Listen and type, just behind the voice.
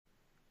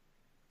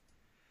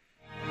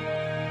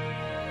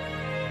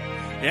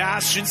I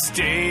should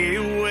stay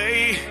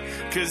away,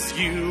 'cause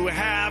you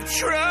have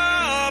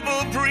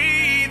trouble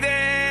breathing.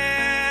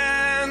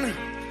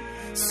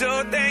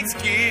 So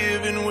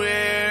Thanksgiving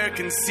we're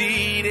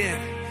conceding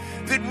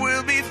that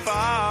we'll be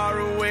far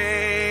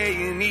away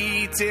and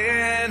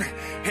eating.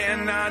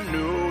 And I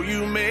know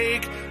you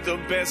make the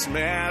best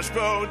mashed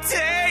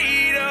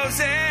potatoes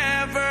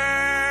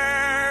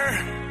ever.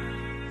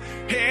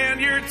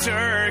 And your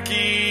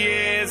turkey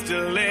is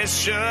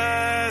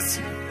delicious.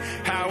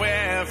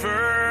 However,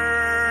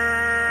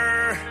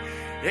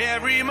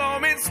 every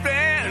moment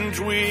spent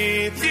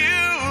with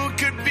you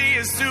could be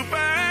a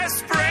super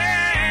spreader.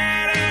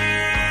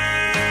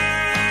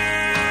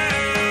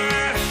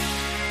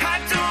 I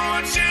don't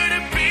want you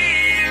to be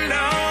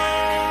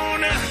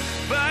alone,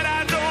 but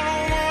I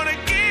don't want to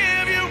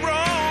give you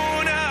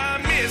wrong. I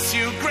miss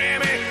you,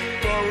 Grammy,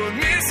 but we're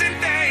missing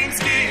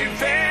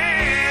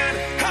Thanksgiving.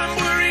 I'm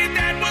worried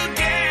that we'll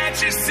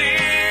get you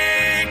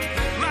sick.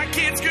 My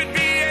kids could be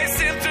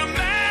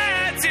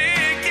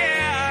asymptomatic.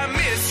 Yeah, I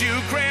miss you,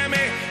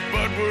 Grammy,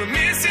 but we're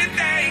missing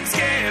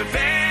Thanksgiving.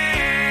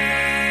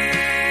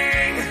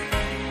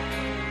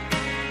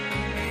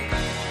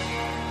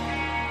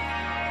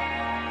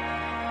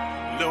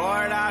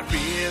 Lord, I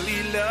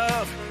really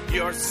love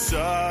your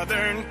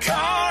southern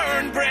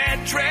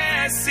cornbread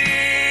dressing.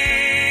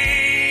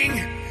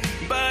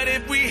 But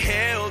if we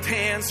held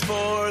hands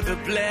for the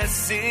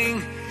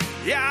blessing,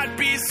 I'd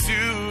be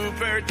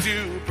super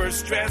duper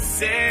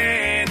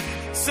stressing.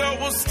 So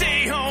we'll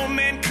stay home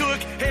and cook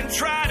and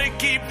try to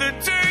keep the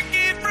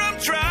turkey from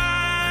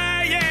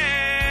trying.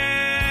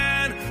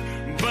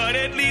 But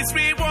at least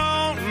we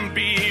won't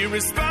be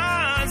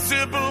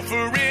responsible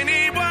for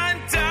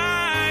anyone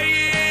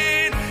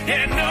dying.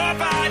 And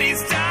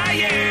nobody's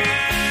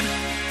dying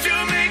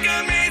to make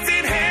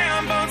amazing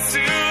ham bone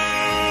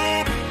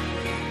soup.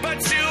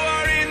 But you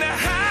are in the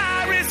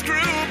high risk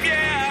group.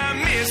 Yeah, I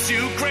miss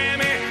you,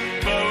 Grammy,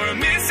 but we're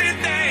missing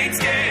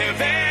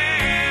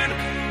Thanksgiving.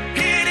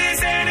 It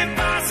is an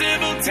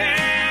impossible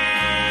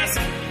task,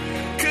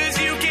 'cause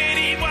you can't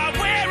eat while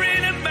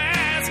wearing a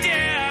mask.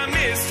 Yeah, I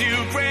miss you,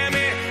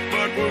 Grammy,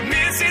 but we're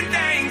missing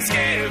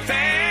Thanksgiving.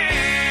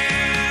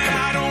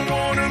 I don't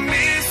wanna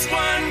miss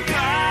one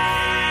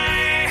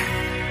pie,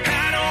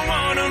 I don't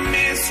wanna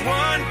miss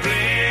one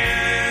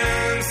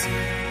bliss,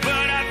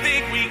 but I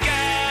think we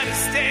gotta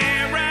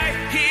stay right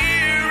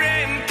here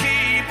and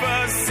keep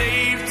a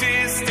safe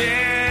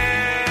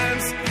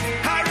distance.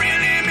 I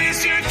really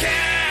miss your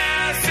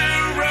casseroles,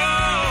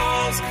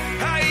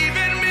 I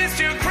even miss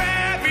your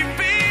crappy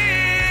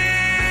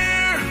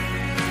beer,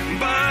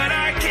 but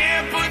I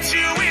can't put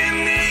you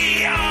in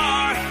the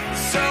ER,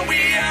 so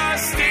we are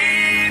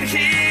staying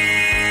here.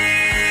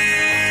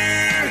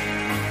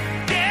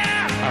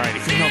 Yeah. All right,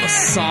 if you know the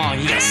song,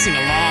 you gotta sing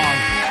along.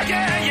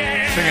 Yeah.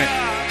 Sing it.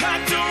 I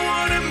don't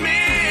want to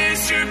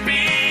miss your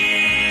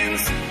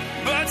beans,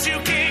 but you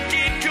can't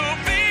get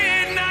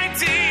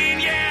COVID-19.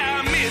 Yeah,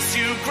 I miss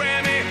you,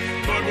 Grammy,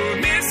 but we're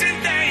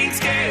missing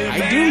Thanksgiving.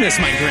 I do miss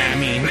my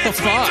Grammy. What the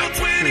fuck?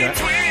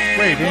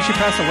 Wait, didn't she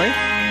pass away?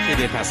 She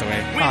did pass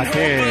away. Oh,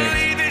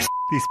 dude.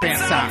 These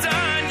pants suck.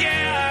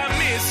 Yeah, I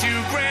miss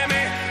you,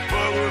 Grammy,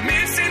 but we're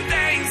missing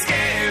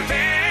Thanksgiving.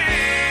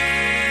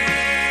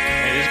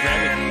 It is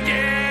Grammy.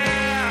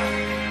 Yeah.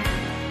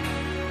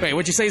 Wait,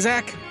 what'd you say,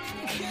 Zach?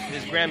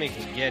 This Grammy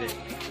can get it.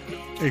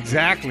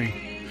 Exactly.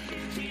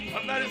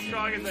 I'm not as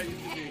strong as I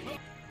used to be.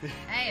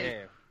 Hey.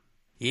 Damn.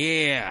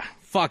 Yeah.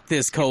 Fuck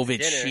this COVID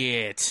Dinner.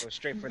 shit. Go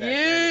straight for that.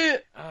 Grammy.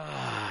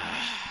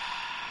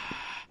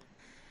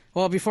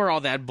 Well, before all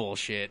that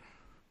bullshit,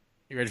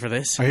 you ready for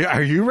this?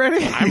 Are you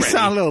ready? I'm You ready.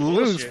 sound a little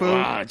loose,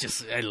 fool.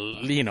 Just,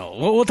 you know,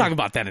 we'll talk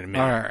about that in a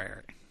minute. All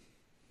right.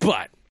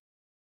 But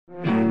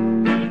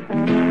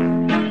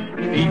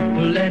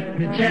People, let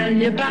me tell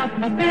you about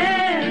my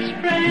best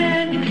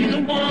friend. He's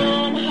a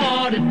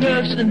warm-hearted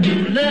person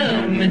who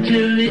loved me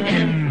till the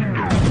end.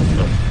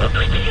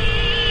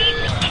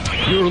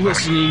 You're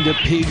listening to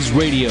Pigs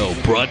Radio,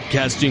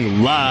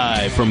 broadcasting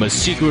live from a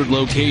secret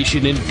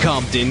location in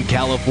Compton,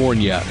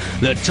 California.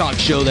 The talk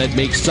show that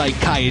makes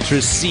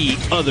psychiatrists see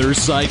other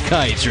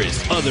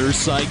psychiatrists, other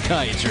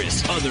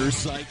psychiatrists, other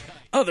psychiatrists.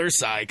 Other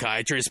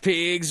Psychiatrist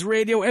Pigs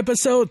Radio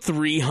episode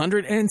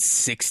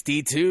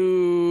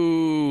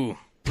 362.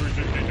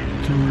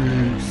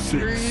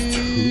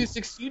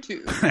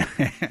 362.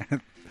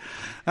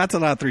 That's a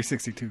lot of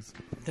 362s.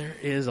 There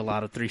is a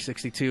lot of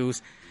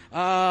 362s.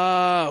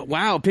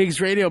 Wow,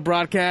 Pigs Radio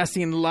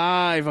broadcasting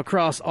live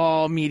across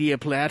all media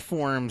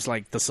platforms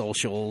like the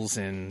socials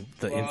and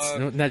the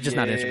not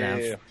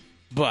Instagram,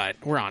 but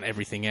we're on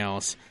everything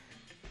else.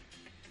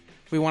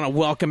 We want to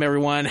welcome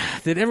everyone.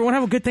 Did everyone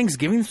have a good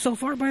Thanksgiving so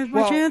far by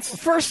chance?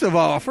 First of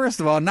all,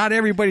 not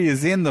everybody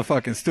is in the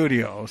fucking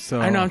studio. So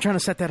I know I'm trying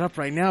to set that up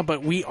right now,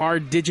 but we are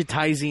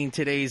digitizing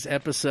today's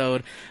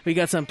episode. We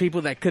got some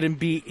people that couldn't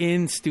be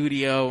in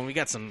studio. We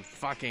got some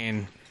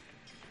fucking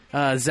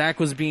Zach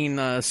was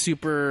being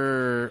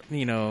super,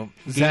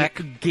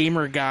 Zach.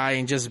 gamer guy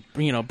and just,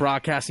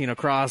 broadcasting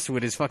across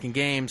with his fucking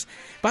games.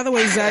 By the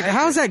way, Zach,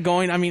 how's that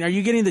going? I mean, are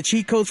you getting the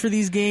cheat codes for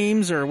these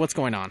games or what's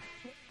going on?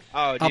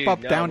 Oh, dude,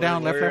 up, down,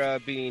 down, left,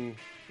 left.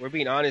 We're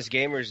being honest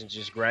gamers and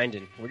just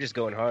grinding. We're just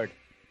going hard.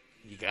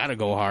 You gotta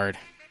go hard.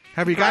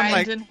 Have you gotten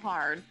Grinding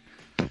hard.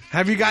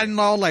 Have you gotten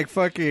all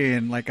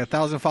fucking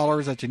 1,000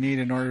 followers that you need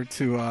in order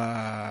to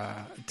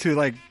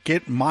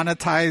get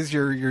monetize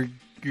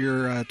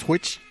your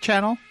Twitch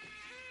channel?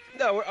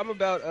 No, I'm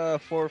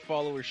about 4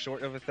 followers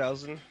short of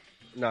 1,000.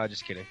 No,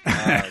 just kidding.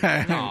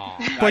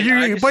 But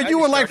you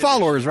would like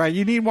followers, right?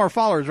 You need more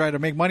followers, right, to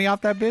make money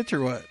off that bitch,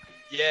 or what?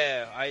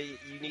 Yeah,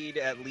 you need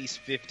at least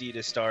 50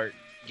 to start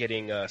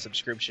getting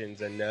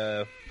subscriptions, and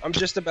I'm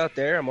just about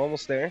there. I'm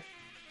almost there,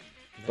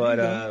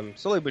 but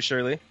slowly but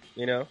surely,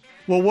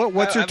 Well,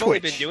 what's your I've Twitch? only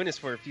been doing this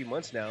for a few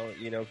months now,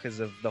 because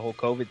of the whole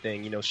COVID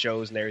thing.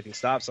 Shows and everything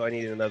stopped, so I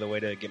needed another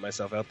way to get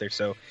myself out there.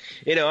 So,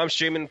 I'm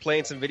streaming,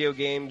 playing some video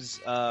games,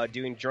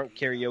 doing drunk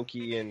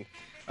karaoke, and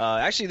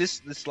actually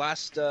this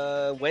last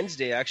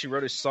Wednesday, I actually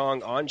wrote a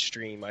song on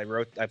stream. I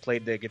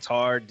played the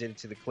guitar, did it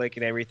to the click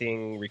and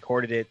everything,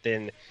 recorded it,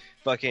 then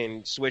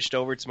fucking switched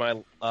over to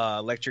my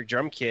electric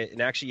drum kit,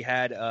 and actually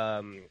had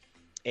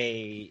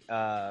a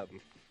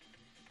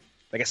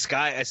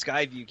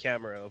sky view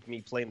camera of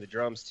me playing the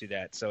drums to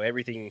that. So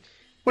everything.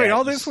 Wait,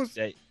 all this was.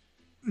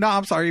 No,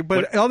 I'm sorry,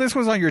 but all this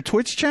was on your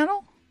Twitch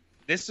channel?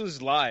 This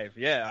was live.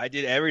 Yeah, I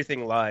did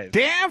everything live.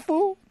 Damn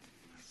fool!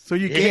 So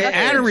you get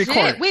and a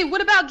record. Wait,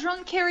 what about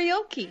drunk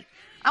karaoke?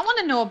 I want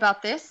to know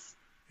about this.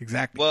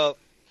 Exactly. Well,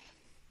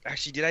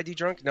 actually, did I do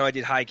drunk? No, I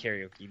did high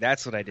karaoke.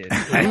 That's what I did.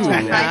 High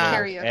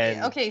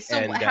karaoke. Okay,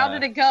 so how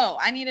did it go?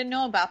 I need to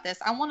know about this.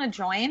 I want to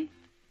join.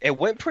 It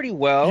went pretty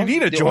well. You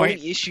need a joint. The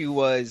only issue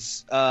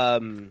was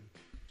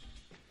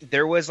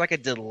there was a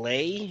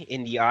delay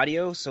in the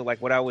audio, so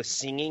what I was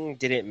singing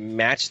didn't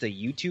match the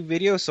YouTube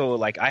video. So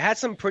I had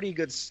some pretty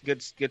good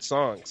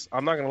songs.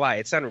 I'm not gonna lie,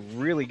 it sounded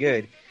really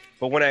good.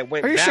 But when I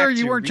went, are you back sure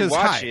you to weren't just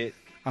high? It,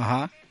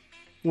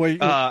 Well,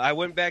 I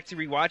went back to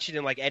rewatch it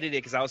and edit it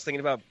because I was thinking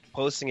about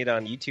posting it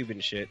on YouTube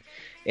and shit.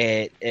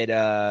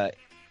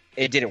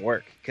 It didn't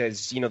work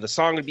because the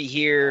song would be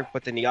here,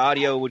 but then the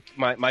audio would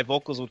my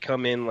vocals would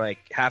come in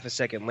half a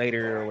second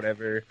later or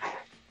whatever,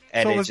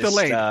 and so it was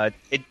delayed.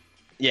 It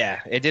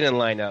didn't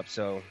line up.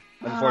 So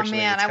unfortunately,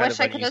 oh man, it's I kind wish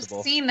of I could have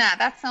unusable. seen that.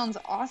 That sounds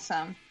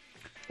awesome.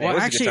 Well,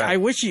 actually, I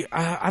wish you.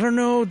 I don't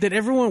know. Did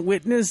everyone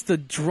witness the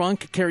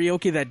drunk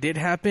karaoke that did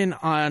happen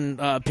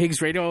on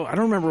Pigs Radio? I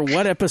don't remember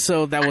what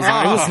episode that was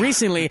on. It was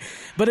recently,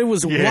 but it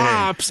was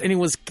WAPs,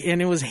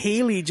 and it was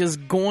Haley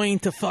just going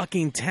to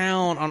fucking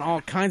town on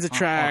all kinds of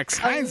tracks.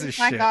 Oh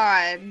my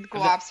god,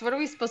 Guaps! What are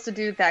we supposed to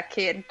do with that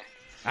kid?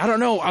 I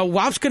don't know.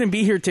 WAPs couldn't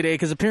be here today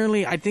because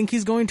apparently I think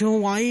he's going to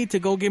Hawaii to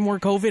go get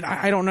more COVID.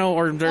 I don't know.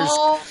 Or there's.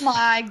 Oh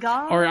my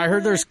god. Or I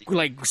heard there's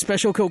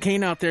special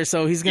cocaine out there,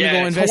 so he's gonna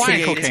go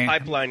investigate. His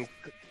pipeline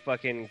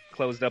fucking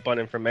closed up on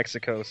him from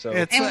Mexico. So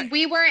and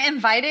we weren't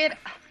invited.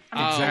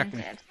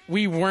 Exactly.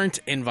 We weren't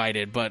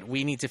invited, but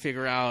we need to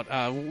figure out.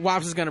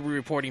 WAPs is going to be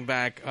reporting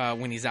back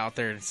when he's out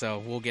there, so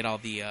we'll get all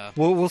the.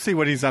 We'll see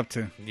what he's up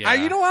to. Yeah.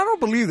 I don't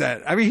believe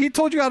that. I mean, he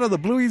told you out of the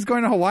blue he's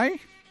going to Hawaii.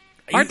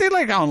 Aren't they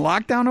on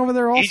lockdown over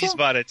there also? He just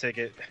bought a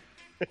ticket.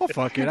 Well,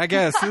 fuck it, I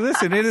guess.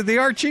 Listen, they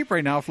are cheap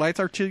right now.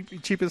 Flights are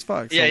cheap as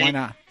fuck. So why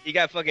not? You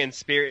got fucking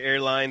Spirit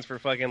Airlines for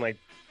fucking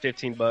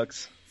 $15.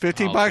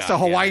 $15 to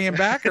Hawaii and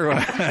back, or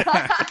what?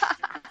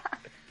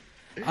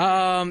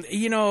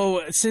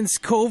 Since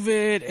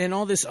COVID and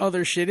all this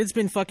other shit, it's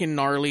been fucking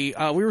gnarly.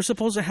 We were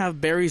supposed to have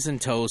berries and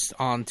toast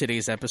on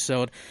today's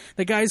episode.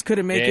 The guys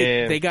couldn't make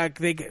it. They got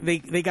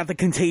the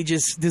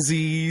contagious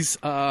disease.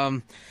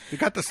 They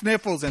got the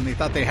sniffles and they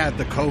thought they had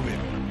the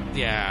COVID.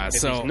 Yeah,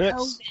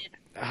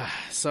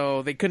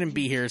 so they couldn't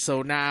be here.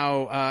 So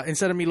now,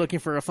 instead of me looking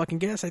for a fucking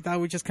guest, I thought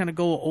we'd just kind of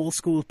go old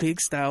school pig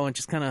style and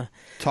just kind of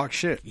talk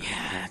shit.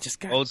 Yeah,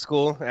 just old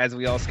school, as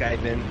we all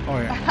Skype in. Oh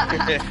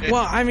yeah.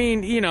 Well, I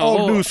mean,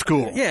 old new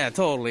school. Yeah,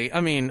 totally. I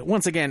mean,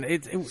 once again,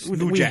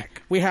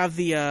 we have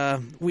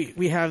the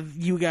we have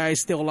you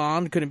guys still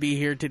on. Couldn't be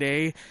here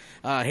today.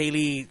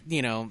 Haley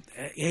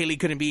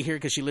couldn't be here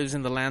because she lives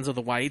in the lands of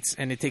the whites,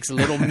 and it takes a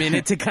little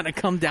minute to kind of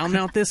come down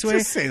out this way.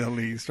 To say the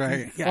least,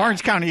 right? Yeah.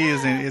 Orange County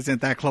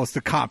isn't that close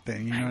to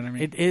Compton, you know what I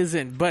mean? It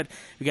isn't, but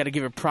we got to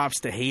give her props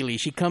to Haley.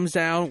 She comes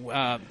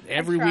down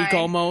every week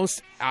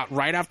almost,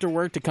 right after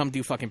work to come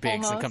do fucking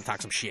pigs and come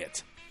talk some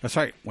shit. That's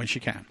right, when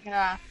she can.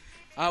 Yeah.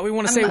 We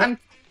want to say... go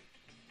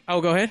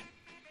ahead.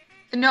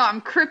 No,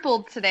 I'm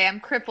crippled today. I'm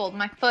crippled.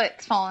 My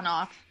foot's fallen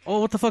off.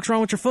 Oh, what the fuck's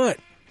wrong with your foot?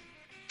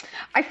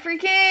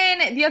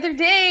 The other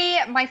day,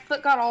 my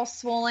foot got all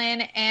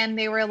swollen, and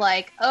they were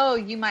like, oh,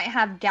 you might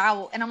have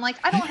gout. And I'm like,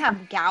 I don't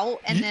have gout.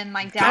 And then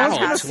my dad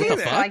has it,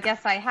 so I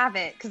guess I have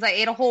it. Because I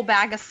ate a whole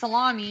bag of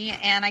salami,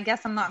 and I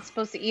guess I'm not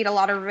supposed to eat a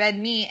lot of red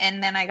meat,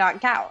 and then I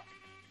got gout.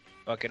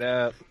 Fuck it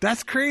up.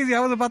 That's crazy.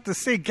 I was about to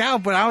say gal,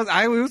 but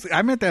I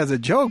meant that as a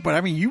joke. But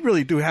I mean, you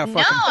really do have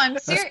fucking. No, I'm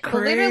serious.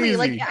 Literally,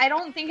 like I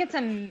don't think it's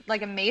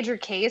a major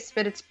case,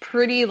 but it's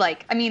pretty.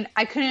 Like I mean,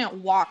 I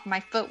couldn't walk. My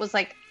foot was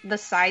like the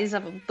size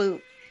of a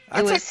boot.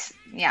 It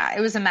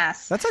was a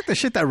mess. That's like the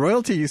shit that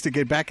royalty used to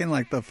get back in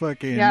like the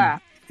fucking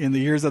in the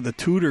years of the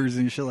Tudors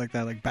and shit like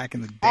that, like back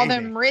in the day. All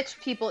them rich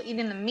people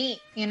eating the meat,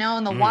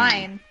 and the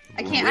wine.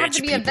 I have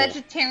to be a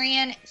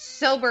vegetarian,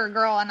 sober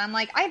girl, and I'm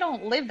like, I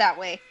don't live that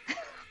way.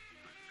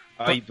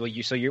 What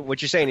you're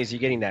saying is you're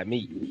getting that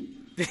meat.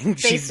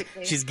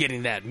 she's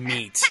getting that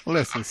meat.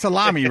 Listen,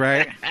 salami,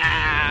 right?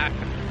 That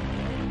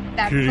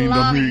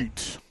salami.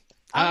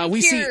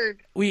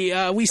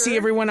 We see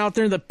everyone out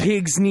there in the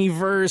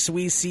Pigsneyverse.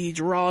 We see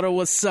Geraldo,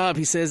 what's up?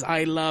 He says,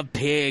 I love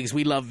pigs.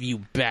 We love you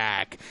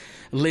back.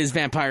 Liz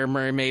Vampire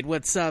Mermaid,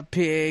 what's up,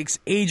 pigs?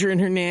 Adrian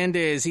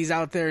Hernandez, he's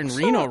out there in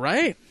Reno,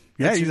 right?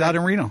 Yeah, he's out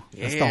in Reno.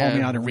 That's the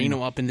homie out in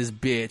Reno up in this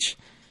bitch.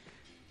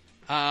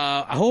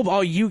 I hope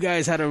all you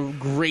guys had a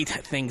great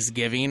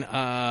Thanksgiving.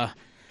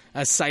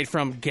 Aside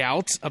from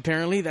gout,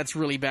 apparently, that's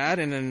really bad.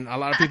 And then a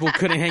lot of people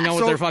couldn't hang out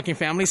with their fucking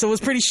family. So it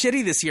was pretty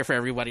shitty this year for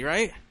everybody,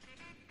 right?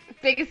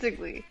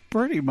 Basically.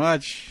 Pretty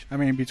much. I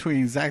mean,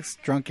 between Zach's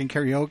drunken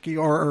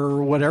karaoke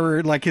or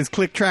whatever, like his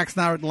click tracks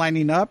not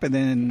lining up and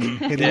then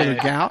hitting with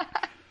a gout.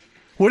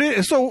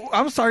 So,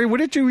 I'm sorry, what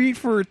did you eat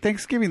for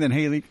Thanksgiving then,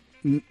 Haley?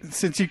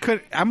 Since you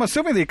I'm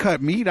assuming they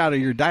cut meat out of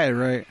your diet,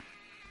 right?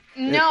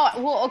 No,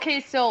 well,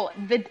 okay, so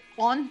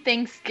on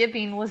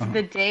Thanksgiving was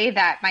the day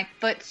that my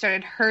foot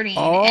started hurting,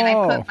 and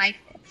I put my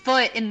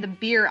foot in the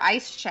beer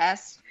ice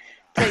chest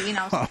to,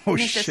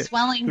 make the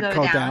swelling go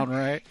down.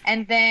 Right?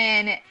 And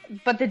then,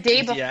 but the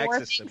day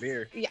before,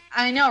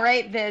 I know,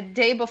 right? The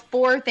day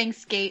before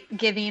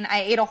Thanksgiving,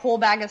 I ate a whole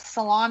bag of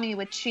salami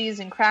with cheese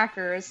and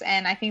crackers,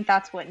 and I think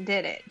that's what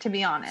did it, to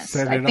be honest.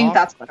 I think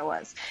that's what it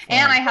was.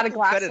 And I had a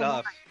glass of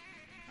wine.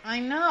 I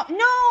know. No,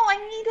 I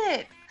need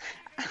it.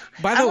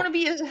 I want to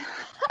be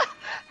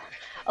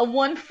a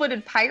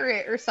one-footed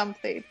pirate or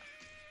something.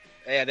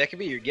 Yeah, that could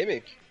be your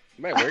gimmick.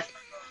 It might work.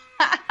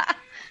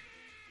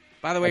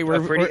 By the way,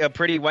 a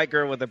pretty white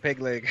girl with a pig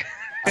leg.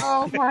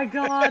 Oh my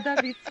god,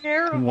 that'd be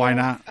terrible. Why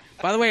not?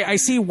 By the way, I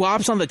see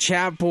Wops on the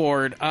chat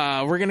board.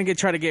 We're gonna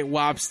try to get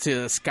Wops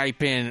to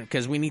Skype in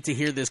because we need to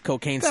hear this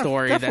cocaine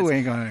story. That fool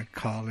ain't gonna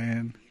call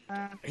in.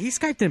 He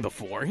Skyped in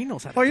before. He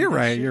knows how to do you're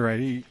right. You're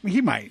right.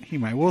 He might.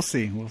 We'll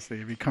see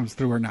if he comes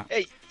through or not.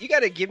 Hey, you got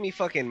to give me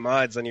fucking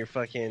mods on your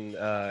fucking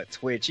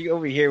Twitch. You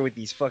over here with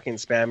these fucking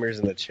spammers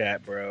in the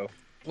chat, bro.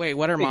 Wait,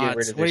 what are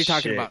mods? What are you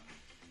talking about?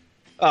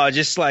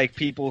 Just like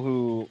people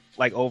who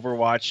like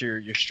overwatch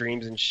your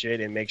streams and shit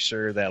and make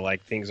sure that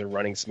like things are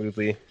running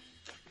smoothly.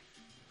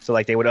 So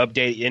like they would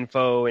update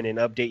info and then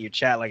update your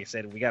chat. Like I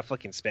said, we got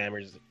fucking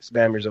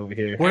spammers over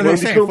here. What are they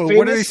saying?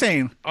 What are they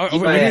saying? Are we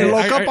gonna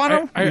look up on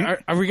them?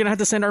 Are we gonna have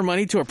to send our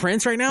money to a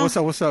prince right now?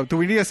 What's up? Do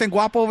we need to send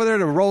Guapo over there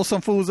to roll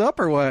some fools up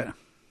or what?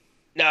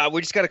 Nah,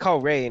 we just gotta call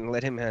Ray and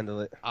let him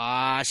handle it.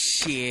 Ah,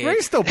 shit.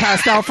 Ray's still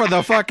passed out for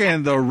the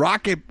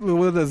rocket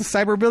with the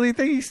cyberbilly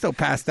thing. He's still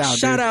passed out.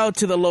 Shout out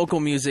to the local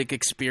music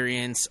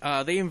experience.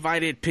 They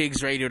invited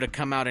Pigs Radio to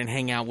come out and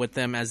hang out with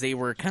them as they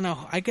were kind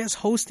of, I guess,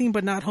 hosting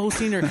but not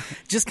hosting or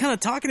just kind of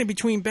talking in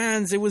between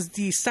bands. It was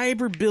the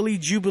Cyberbilly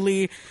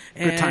Jubilee.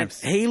 And good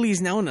times. Haley's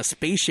now in a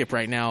spaceship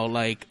right now.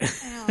 Like,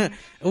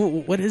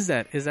 oh, what is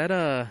that? Is that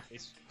a...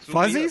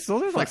 Fuzzies? Oh,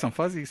 there's like some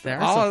fuzzies. There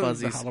are some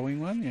fuzzies. The Halloween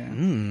one,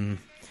 yeah.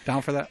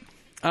 Down for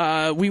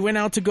that. We went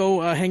out to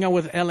go hang out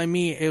with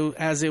LME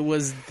as it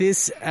was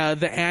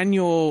the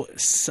annual.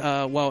 It's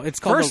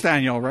called first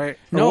annual, right?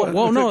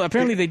 No.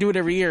 Apparently they do it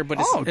every year, but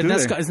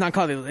it's not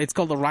called. It's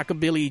called the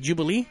Rockabilly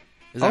Jubilee.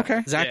 Is that,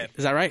 okay, Zach,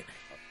 is that right?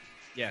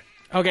 Yeah.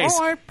 Okay.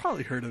 Oh, I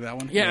probably heard of that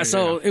one. Yeah.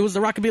 It was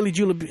the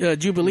Rockabilly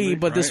Jubilee,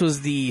 but this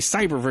was the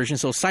cyber version.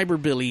 So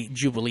Cyberbilly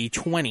Jubilee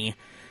 20.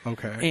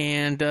 Okay.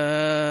 And,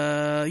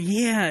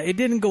 it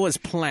didn't go as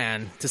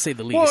planned, to say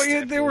the least.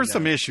 Well, there were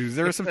some issues.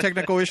 There were some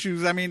technical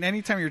issues. I mean,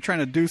 anytime you're trying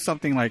to do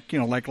something like,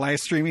 like live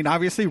streaming,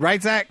 obviously, right,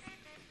 Zach?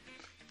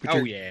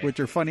 With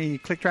your funny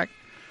click track.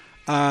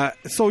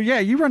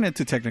 You run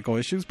into technical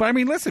issues. But, I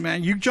mean, listen,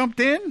 man, you jumped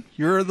in.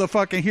 You're the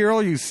fucking hero.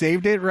 You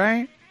saved it,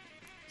 right?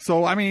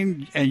 So, I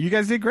mean, and you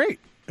guys did great.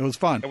 It was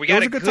fun. And we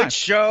got a good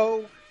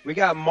show. We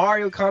got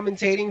Mario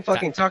commentating,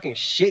 fucking talking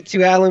shit to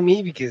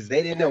LME because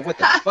they didn't know what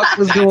the fuck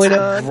was going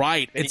on.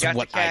 Right, it's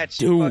what I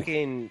do.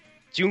 Fucking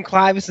June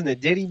Clivis and the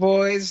Diddy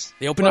Boys.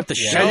 They opened up the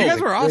show. You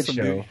guys were awesome,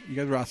 dude. You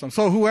guys were awesome.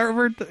 So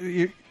whoever,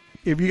 if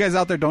you guys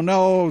out there don't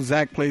know,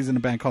 Zach plays in a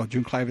band called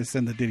June Clivis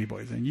and the Diddy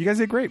Boys, and you guys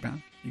did great,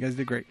 man. You guys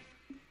did great.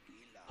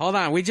 Hold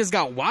on, we just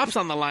got Wops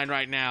on the line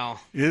right now.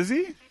 Is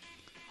he?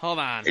 Hold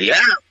on. Yeah.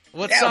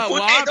 What's up,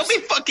 Wops? Hey, don't be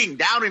fucking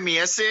doubting me,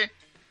 ese.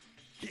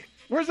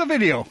 Where's the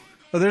video?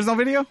 Oh, there's no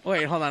video?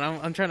 Wait, hold on.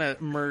 I'm trying to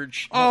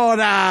merge.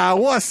 Hola,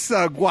 what's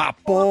up,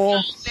 Guapo?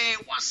 Hey,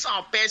 what's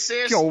up,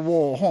 peces? Yo,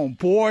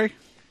 homeboy.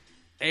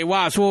 Hey,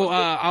 Wops, well,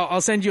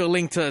 I'll send you a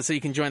link so you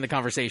can join the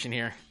conversation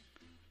here.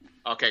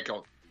 Okay,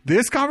 cool.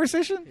 This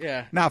conversation?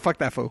 Yeah. Nah, fuck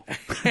that fool.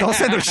 Don't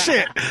send him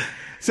shit.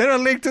 Send a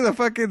link to the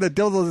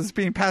dildos that's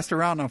being passed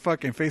around on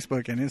fucking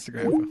Facebook and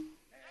Instagram. Fool.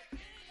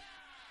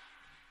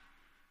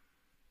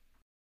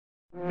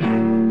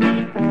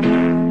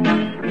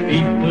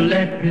 People,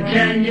 let me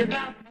tell you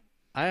about.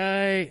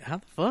 How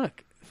the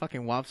fuck?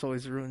 Fucking WAPs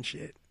always ruin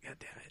shit. God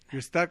damn it.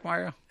 You're stuck,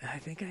 Mario? I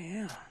think I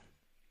am.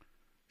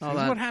 This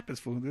is what happens,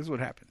 fool. This is what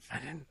happens. I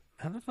didn't.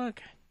 How the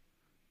fuck?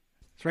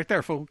 It's right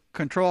there, fool.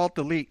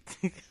 Control-Alt-Delete.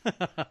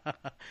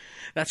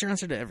 That's your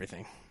answer to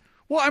everything.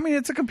 Well, I mean,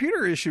 it's a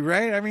computer issue,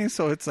 right? I mean,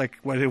 so it's like,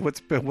 what's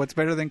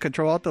better than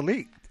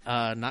Control-Alt-Delete?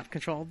 Not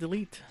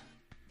Control-Delete.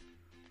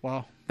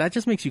 Well, that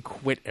just makes you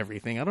quit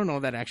everything. I don't know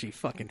if that actually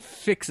fucking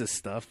fixes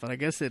stuff, but I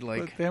guess it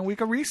like. But then we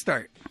can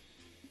restart.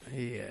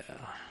 Yeah.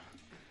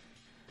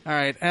 All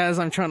right. As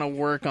I'm trying to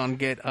work on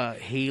get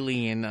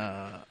Haley and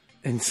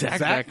Zach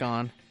back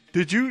on.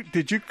 Did you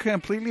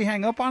completely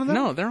hang up on them?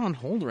 No, they're on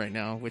hold right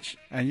now.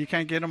 And you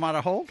can't get them out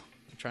of hold?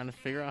 I'm trying to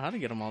figure out how to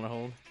get them out of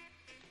hold.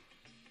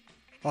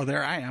 Oh,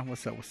 there I am.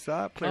 What's up? What's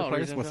up?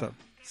 Players, what's up?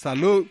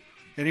 Salud.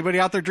 Anybody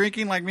out there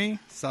drinking like me?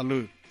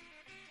 Salud.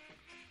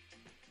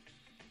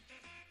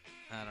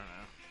 I don't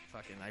know.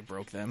 Fucking, I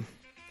broke them.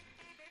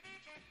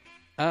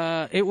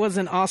 It was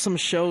an awesome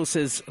show,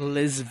 says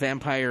Liz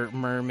Vampire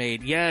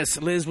Mermaid. Yes,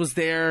 Liz was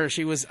there.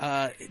 She was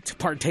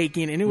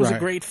partaking, and it was a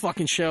great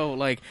fucking show.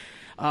 Like,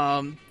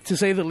 to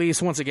say the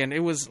least. Once again,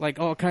 it was like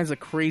all kinds of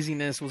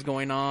craziness was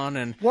going on,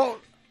 and well,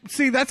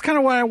 see, that's kind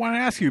of what I want to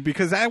ask you,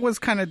 because that was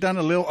kind of done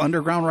a little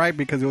underground, right?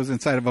 Because it was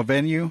inside of a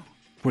venue.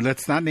 Well,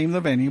 let's not name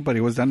the venue, but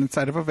it was done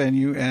inside of a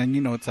venue, and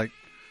you know, it's like.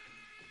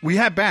 We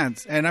had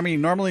bands, and I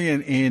mean, normally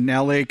in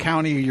L.A.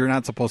 County, you're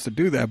not supposed to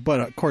do that, but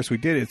of course we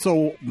did it.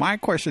 So my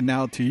question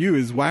now to you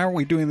is, why aren't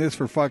we doing this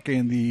for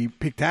fucking the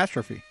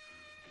Pictastrophe?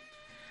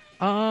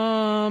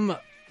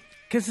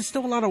 Because it's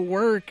still a lot of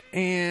work,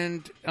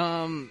 and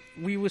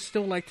we would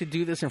still like to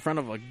do this in front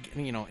of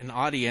an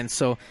audience.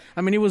 So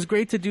I mean, it was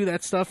great to do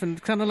that stuff, and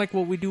kind of like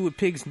what we do with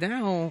Pigs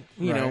now.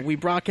 You know, we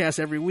broadcast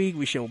every week,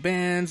 we show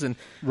bands, and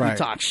we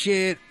talk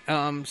shit.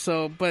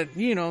 But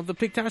you know, the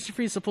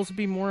Pictastrophe is supposed to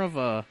be more of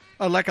a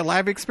like a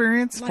live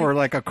experience for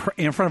like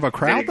in front of a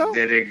crowd.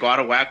 Did it go out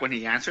of whack when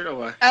he answered, or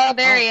what? Oh,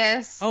 there he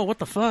is. Oh, what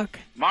the fuck,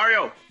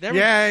 Mario?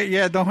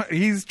 Yeah.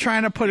 He's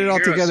trying to put it all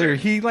together.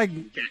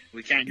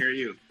 We can't hear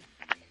you.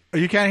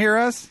 You can't hear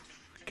us?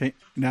 Okay,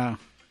 no.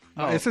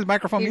 Oh. It says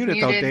microphone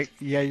muted, though, Dick.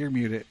 Yeah, you're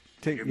muted.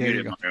 You're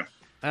muted, you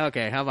go.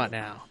 Okay, how about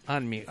now?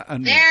 Unmute.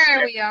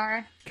 There we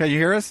are. Can you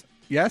hear us?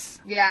 Yes?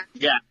 Yeah.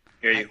 Yeah,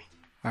 hear you.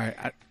 All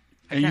right.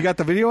 And you got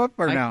the video up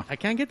or no? I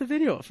can't get the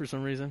video up for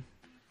some reason.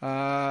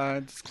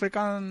 Just click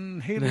on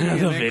Haley and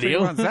then video?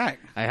 click on Zach.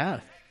 I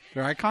have.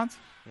 Their icons?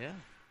 Yeah.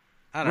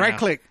 I don't right know.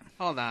 click.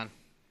 Hold on.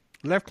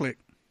 Left click.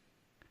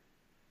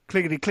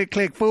 Clickety click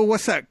click. Fool,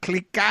 what's up?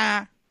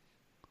 Clicka.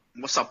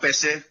 What's up,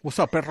 Pese? What's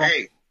up, perro?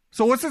 Hey.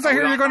 So what's this I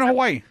hear you're going to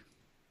Hawaii?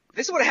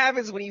 This is what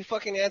happens when you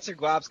fucking answer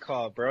Glob's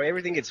call, bro.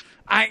 Everything gets...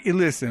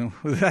 Listen,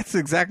 that's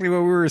exactly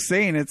what we were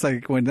saying. It's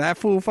like when that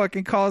fool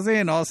fucking calls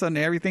in, all of a sudden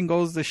everything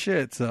goes to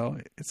shit. So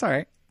it's all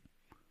right.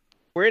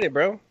 We're in it,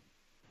 bro.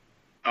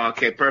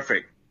 Okay,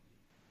 perfect.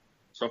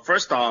 So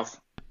first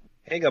off...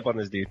 Hang up on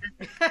this dude.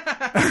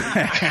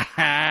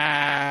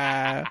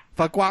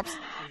 Fuck Wops.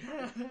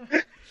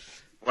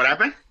 What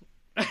happened?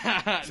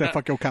 Said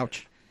fuck your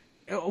couch.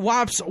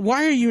 Wops,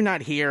 why are you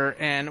not here?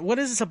 And what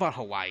is this about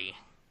Hawaii?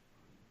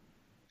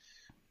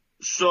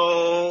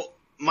 So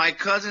my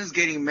cousin's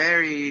getting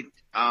married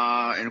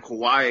in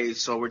Hawaii,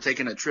 so we're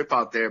taking a trip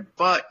out there.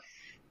 But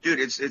dude,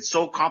 it's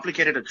so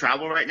complicated to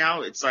travel right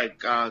now. It's like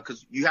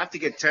because you have to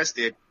get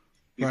tested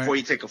before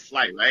you take a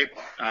flight, right?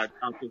 Out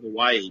to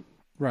Hawaii.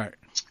 Right.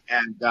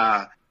 And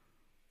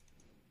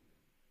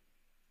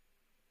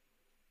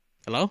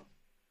hello?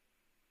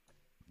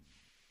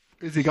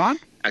 Is he gone?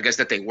 I guess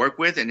that they work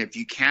with, and if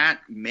you can't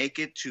make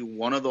it to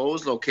one of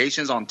those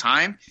locations on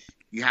time,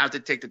 you have to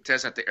take the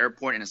test at the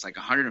airport, and it's like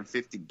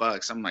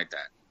 $150, something like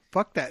that.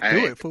 Fuck that.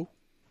 Do it, fool.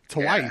 It's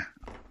Hawaii. Yeah.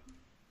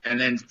 And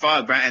then,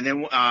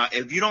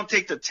 if you don't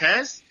take the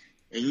test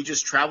and you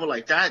just travel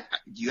like that,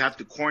 you have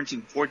to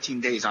quarantine 14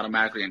 days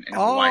automatically in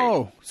Hawaii.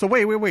 Oh, so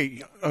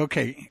wait.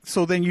 Okay,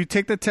 so then you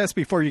take the test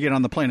before you get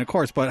on the plane, of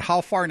course, but how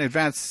far in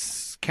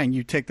advance can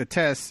you take the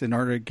test in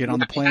order to get on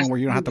the plane where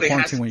you don't have to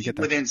quarantine when you get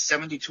there? Within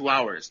 72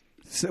 hours.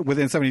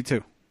 Within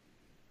 72?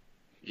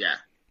 Yeah.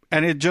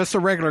 And it's just a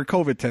regular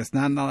COVID test,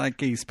 not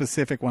like a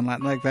specific one,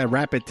 like that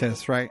rapid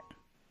test, right?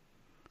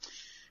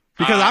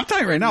 Because I'm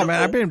telling you right now,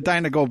 man, I've been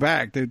dying to go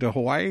back to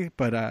Hawaii,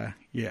 but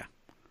yeah.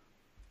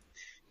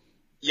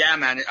 Yeah,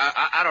 man.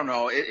 I don't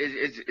know.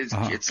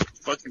 It's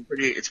fucking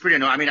pretty. It's pretty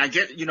annoying. I mean,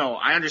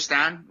 I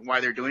understand why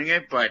they're doing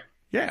it, but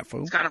yeah,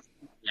 fool. It's kind of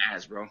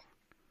ass, bro.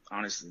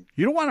 Honestly,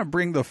 you don't want to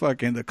bring the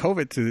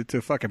COVID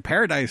to fucking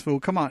paradise, fool.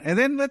 Come on. And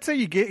then let's say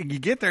you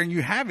get there and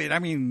you have it. I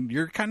mean,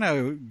 you're kind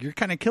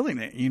of killing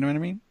it. You know what I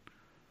mean?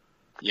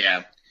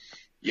 Yeah.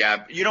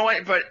 Yeah, you know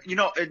what? But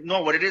no,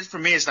 what it is for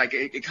me is like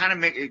it kind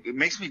of it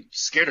makes me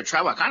scared to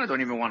travel. I kind of don't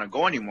even want to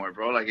go anymore,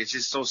 bro. Like it's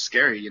just so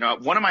scary.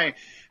 One of my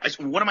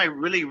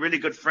really really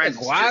good friends.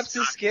 Guaps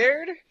is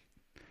scared.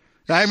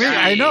 I mean,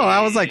 I know. I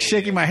was like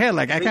shaking my head,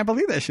 like I can't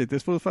believe that shit.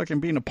 This fool's fucking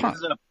being a punk.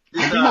 Don't be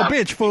no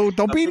bitch, fool.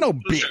 Don't be no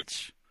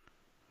bitch.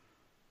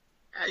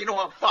 You know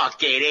what?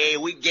 Fuck it,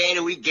 We get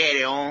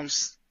it,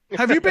 Holmes.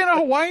 Have you been to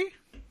Hawaii?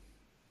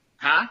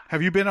 Huh?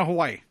 Have you been to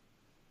Hawaii?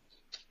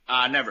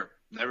 Never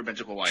been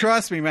to Hawaii.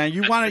 Trust me, man.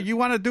 You want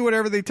to do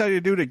whatever they tell you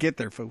to do to get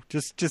there, fool.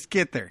 Just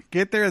get there.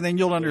 Get there, and then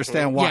you'll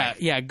understand why.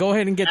 Yeah. Go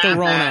ahead and get the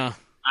Rona.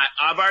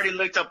 I've already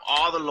looked up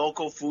all the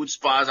local food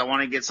spots. I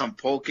want to get some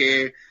poke.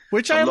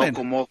 Which some island?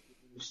 Local moco,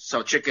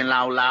 some chicken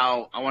lao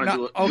lao. I want to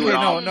do it. Okay, do it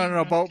all.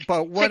 no.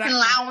 But what? Chicken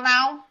lao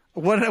lao.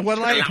 What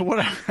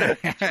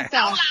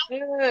Sounds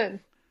good.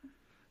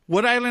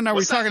 What island are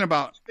we talking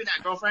about? You been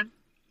at, girlfriend?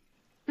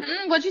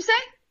 What'd you say?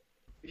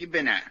 You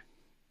been at?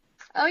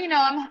 Oh,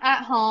 I'm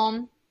at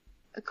home,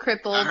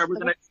 crippled. I heard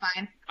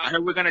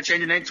we're gonna change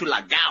the name to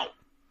La Gout.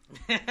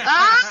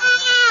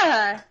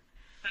 Ah!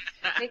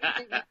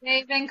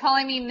 They've been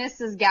calling me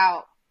Mrs.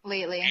 Gout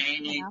lately. La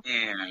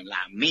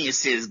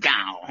Mrs.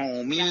 Gout,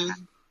 homie.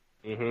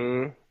 Yeah.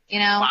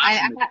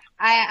 Mm-hmm.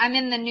 I'm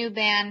in the new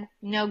band,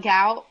 No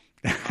Gout.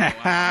 Well,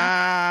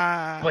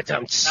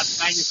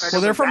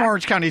 they're from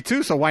Orange County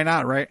too, so why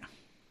not, right?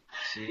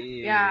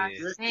 Jeez. Yeah.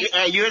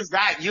 Yeah, you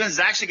and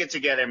Zach should get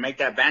together and make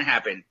that band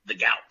happen. The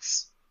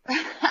Gouts.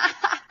 I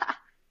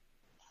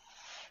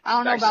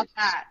don't know about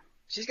that.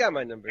 She's got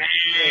my number.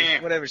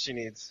 Whatever she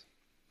needs.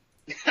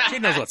 She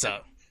knows what's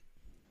up.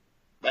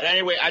 But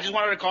anyway, I just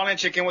wanted to call in and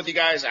check in with you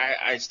guys.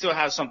 I still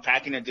have some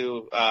packing to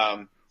do.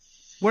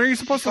 When are you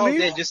supposed to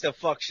leave? Just to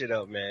fuck shit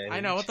up, man.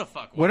 I know, what the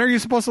fuck? When are you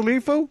supposed to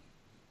leave, fool?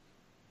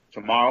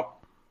 Tomorrow.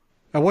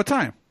 At what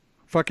time?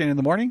 Fucking in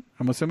the morning,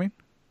 I'm assuming?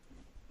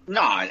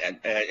 No,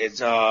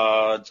 it's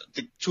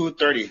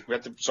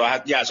 2:30. So I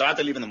have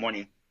to leave in the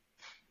morning.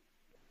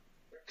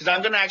 Because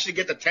I'm going to actually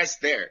get the test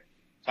there.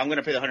 So I'm going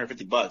to pay the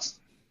 $150.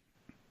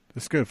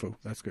 That's good, fool.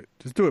 That's good.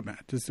 Just do it, man.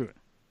 Just do it.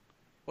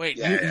 Wait,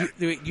 you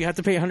have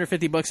to pay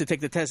 $150 to take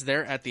the test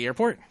there at the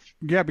airport?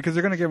 Yeah, because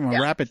they're going to give him a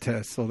rapid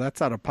test, so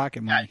that's out of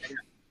pocket money.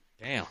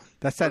 Damn.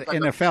 That's that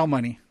NFL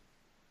money.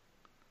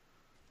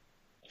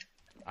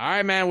 All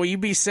right, man. Well, you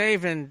be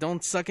safe and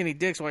don't suck any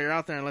dicks while you're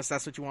out there unless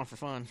that's what you want for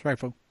fun. That's right,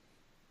 fool.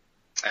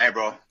 Hey,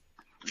 bro.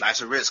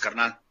 Life's a risk,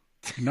 carnal.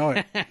 You know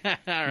it. All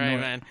right,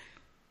 man.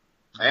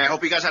 Hey, I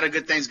hope you guys had a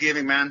good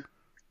Thanksgiving, man.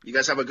 You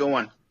guys have a good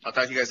one. I'll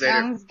talk to you guys later.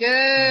 Sounds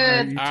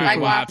good. You All too, right,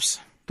 fool. Wops.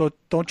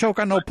 Don't choke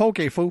on no poke,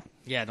 fool.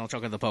 Yeah, don't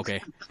choke on the poke.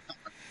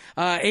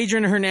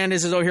 Adrian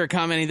Hernandez is over here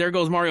commenting, there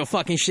goes Mario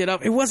fucking shit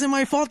up. It wasn't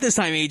my fault this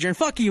time, Adrian.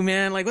 Fuck you,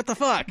 man. Like, what the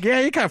fuck? Yeah,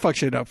 you kind of fuck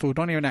shit up, fool.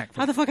 Don't even act.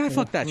 How the fuck I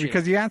fucked that shit?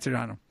 Because you answered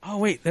on him. Oh,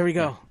 wait. There we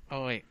go.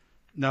 Oh, wait.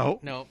 No.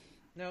 You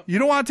You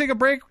don't want to take a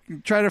break?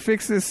 Try to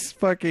fix this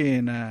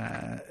fucking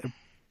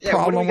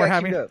problem we're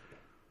having?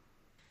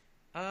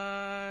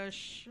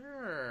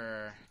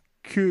 Sure.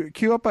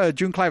 Cue up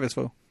June Clivis,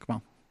 fool. Come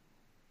on.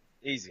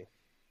 Easy.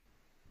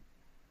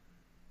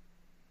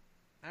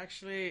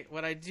 Actually,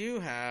 what I do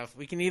have,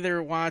 we can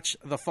either watch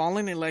The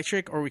Fallen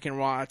Electric or we can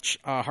watch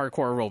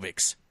Hardcore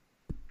Aerobics.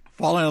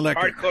 Fallen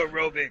Electric. Hardcore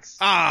aerobics.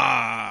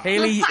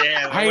 Haley,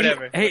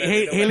 whatever.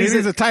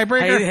 Haley's a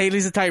tiebreaker.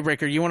 Haley's a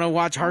tiebreaker. You want to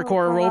watch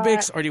Hardcore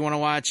Aerobics or do you want to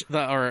watch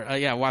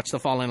watch The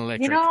Fallen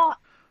Electric?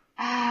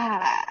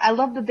 I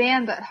love the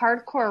band, but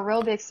Hardcore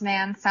Aerobics,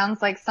 man,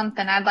 sounds like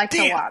something I'd like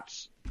to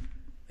watch.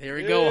 Here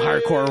we go,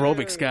 Hardcore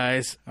Aerobics,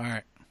 guys. All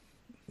right.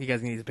 You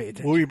guys need to pay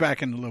attention. We'll be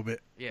back in a little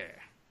bit. Yeah.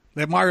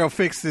 Let Mario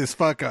fix this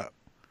fuck up.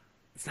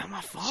 It's not my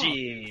fault.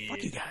 Jeez.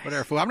 Fuck you guys.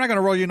 Whatever, fool. I'm not going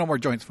to roll you no more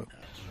joints, fool.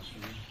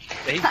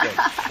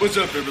 What's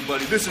up,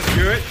 everybody? This is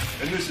Garrett,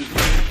 and this is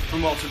Rick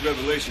from Altered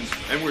Revelations,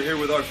 and we're here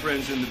with our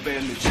friends in the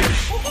band The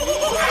Chase.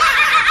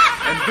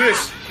 And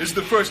this is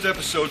the first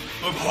episode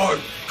of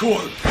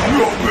Hardcore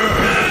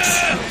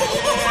Aerobics!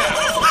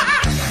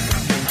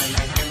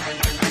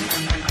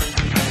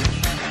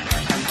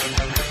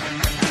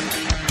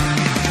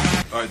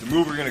 Alright, the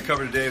move we're going to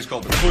cover today is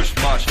called the Push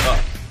Mosh Up.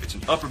 It's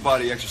an upper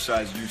body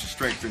exercise used to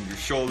strengthen your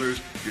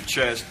shoulders, your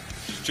chest,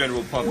 just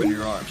general pump in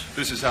your arms.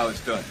 This is how it's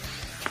done.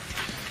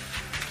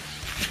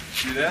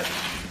 See that?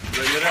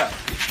 Let it out.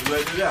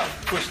 Let it out.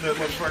 Pushing that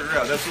motherfucker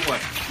out. That's the one.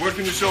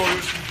 Working your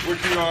shoulders,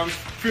 working your arms,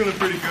 feeling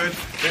pretty good.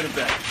 Then it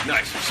back.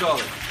 Nice,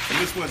 solid. And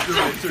this one's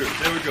doing it too.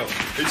 There we go.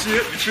 You see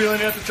it? You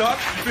feeling it at the top?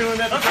 You feeling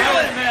it at the top?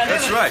 feeling it, man.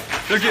 That's right.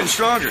 They're getting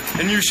stronger,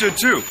 and you should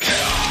too.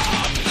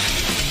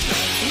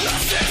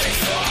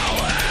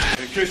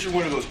 In case you're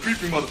one of those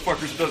creepy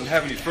motherfuckers that doesn't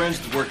have any friends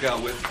to work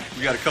out with,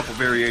 we got a couple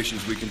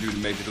variations we can do to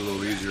make it a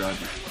little easier on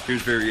you.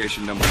 Here's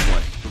variation number 1.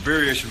 For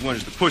variation 1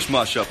 is the push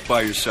mosh up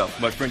by yourself.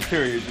 My friend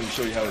Kerry is going to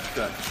show you how it's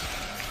done.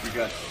 We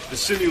got the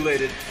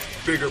simulated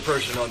bigger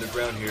person on the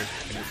ground here,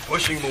 and you're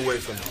pushing him away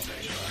from him.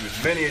 Do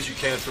as many as you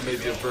can for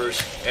maybe a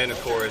verse and a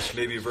chorus,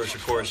 maybe a verse, a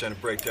chorus, and a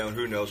breakdown,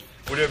 who knows.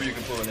 Whatever you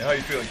can pull in there. How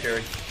you feeling,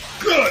 Kerry?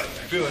 Good!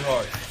 Feeling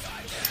hard.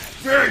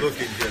 Very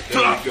looking good.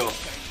 There we go.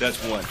 That's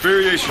 1.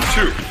 Variation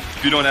 2.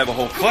 If you don't have a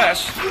whole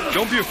class,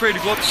 don't be afraid to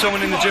go up to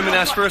someone in the gym and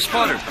ask for a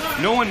spotter.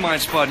 No one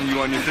minds spotting you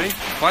on your thing.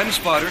 Find a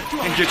spotter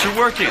and get your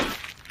work in.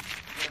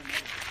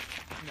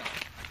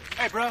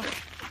 Hey, bro.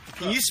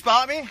 Can you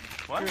spot me?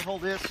 What? Here,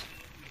 hold this.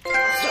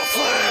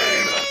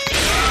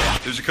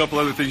 There's a couple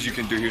other things you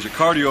can do. Here's a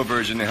cardio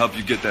version to help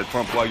you get that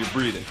pump while you're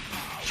breathing.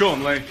 Show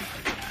him, Lay.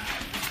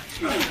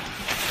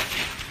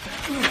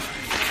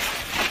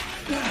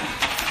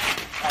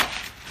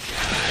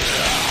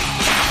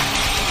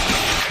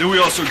 Then we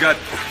also got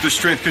the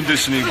strength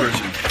conditioning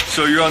version.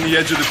 So you're on the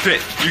edge of the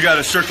pit. You got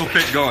a circle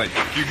pit going.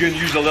 You can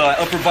use a little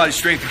upper body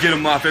strength to get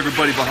them off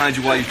everybody behind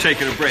you while you're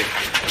taking a break.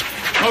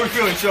 How are we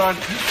feeling, Sean?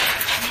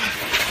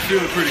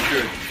 Feeling pretty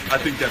good. I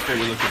think that's what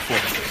we're looking for.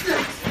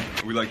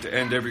 We like to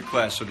end every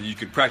class so that you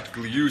can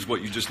practically use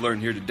what you just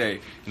learned here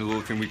today in a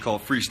little thing we call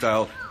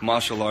freestyle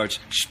martial arts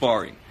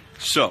sparring.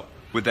 So,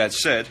 with that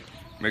said,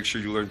 make sure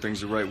you learn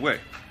things the right way.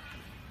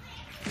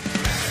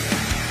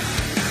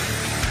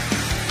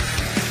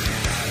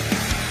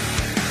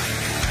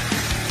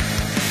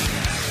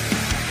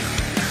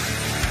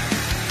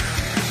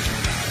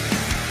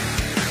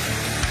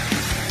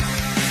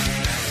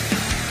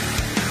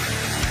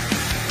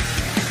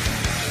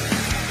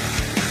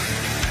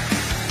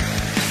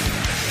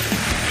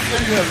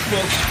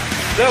 Folks,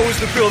 that was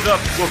the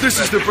build-up. Well, this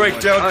is the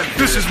breakdown.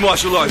 This is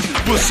martial arts.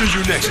 We'll see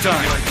you next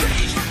time.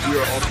 We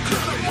are also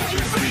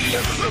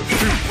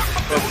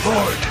of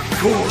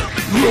Hardcore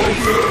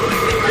Robot.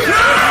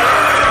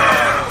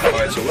 All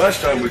right, so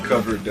last time we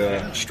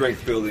covered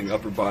strength building,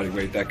 upper body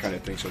weight, that kind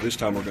of thing. So this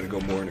time we're going to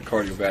go more into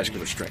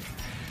cardiovascular strength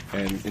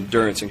and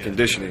endurance and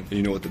conditioning. And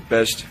you know what the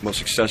best,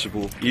 most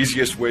accessible,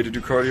 easiest way to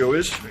do cardio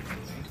is?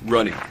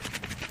 Running.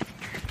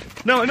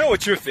 Now I know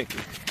what you're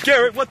thinking.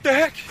 Garrett, what the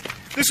heck?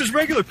 This is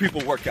regular people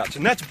workouts,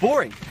 and that's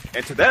boring.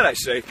 And to that I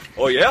say,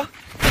 oh yeah?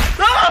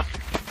 Ah!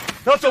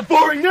 Not so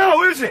boring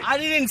now, is it? I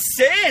didn't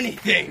say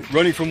anything.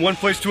 Running from one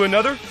place to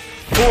another?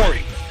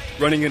 Boring.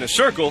 Running in a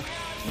circle?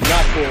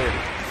 Not boring.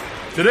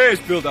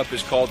 Today's build-up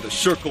is called the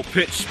Circle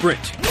Pit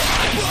Sprint.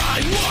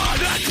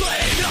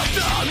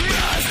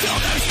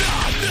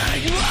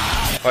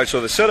 All right,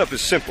 so the setup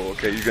is simple,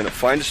 okay? You're going to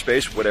find a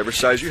space, whatever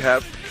size you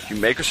have, you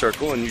make a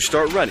circle, and you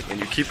start running, and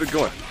you keep it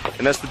going.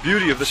 And that's the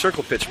beauty of the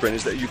Circle Pit Sprint,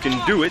 is that you can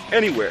do it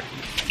anywhere.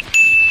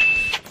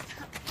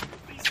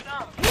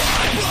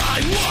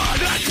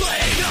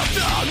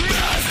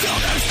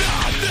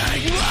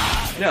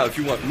 Now, if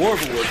you want more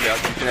of a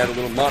workout, you can add a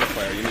little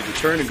modifier. You need to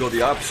turn and go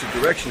the opposite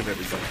direction of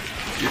everybody.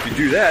 If you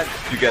do that,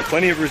 you get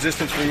plenty of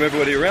resistance from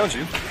everybody around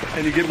you,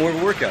 and you get more of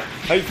a workout.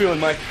 How you feeling,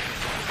 Mike?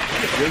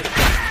 Good?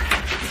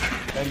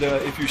 And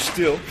if you're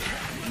still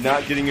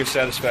not getting your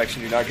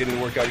satisfaction, you're not getting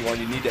the workout you want,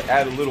 you need to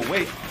add a little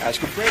weight,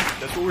 ask a friend.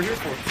 That's what we're here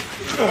for.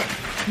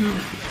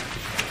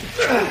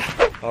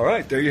 All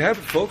right, there you have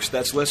it, folks.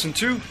 That's lesson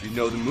 2. You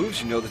know the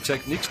moves, you know the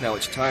techniques. Now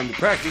it's time to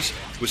practice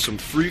with some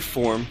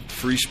free-form,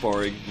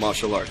 free-sparring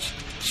martial arts.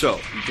 So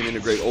you can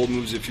integrate old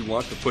moves if you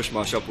want. The push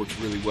mash up works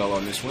really well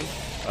on this one.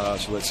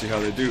 So let's see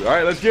how they do. All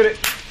right, let's get it.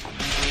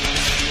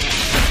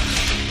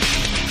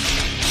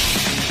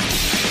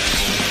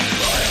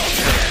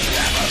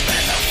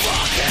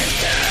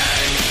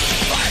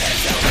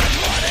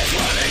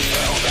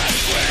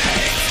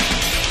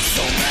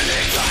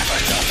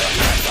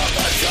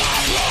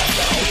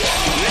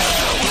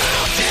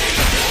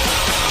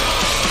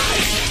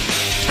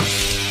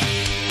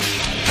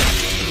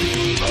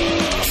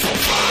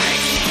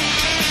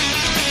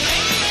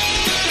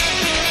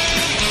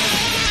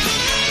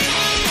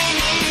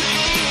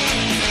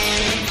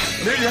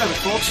 There you have it,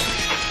 folks.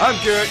 I'm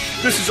Garrett.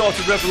 This is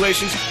Altered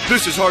Revelations.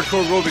 This is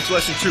Hardcore Aerobics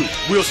Lesson 2.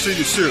 We'll see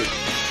you soon.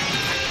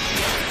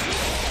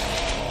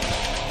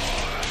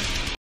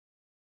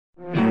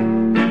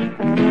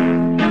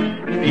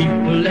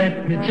 People,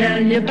 let me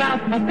tell you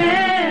about my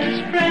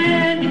best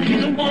friend.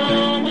 He's a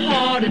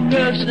warm-hearted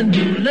person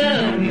who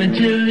loved me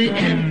till the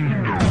end.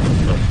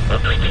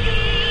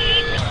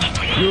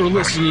 You're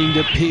listening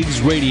to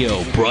Pigs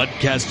Radio,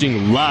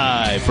 broadcasting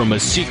live from a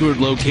secret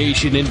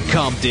location in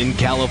Compton,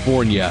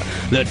 California.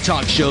 The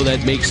talk show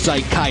that makes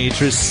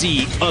psychiatrists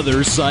see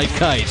other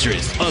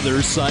psychiatrists,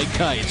 other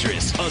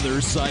psychiatrists,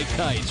 other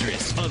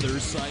psychiatrists,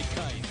 other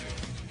psychiatrists.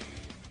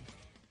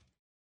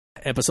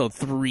 Episode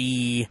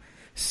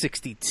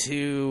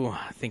 362.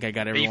 I think I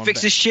got everyone. You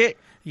fix this shit?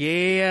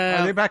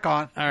 Yeah. Are they back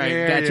on? All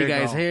right, got you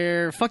guys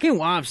here. Fucking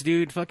Wops,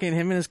 dude. Fucking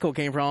him and his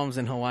cocaine problems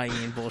in Hawaii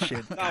and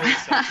bullshit.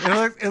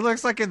 It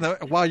looks like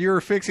while you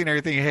were fixing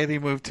everything, Haley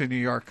moved to New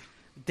York.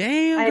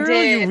 Damn,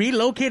 girl, you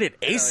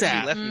relocated ASAP.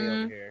 You left me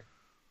over here.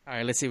 All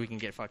right, let's see if we can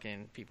get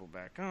fucking people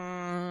back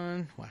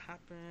on. What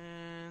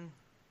happened?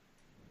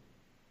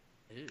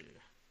 Ew.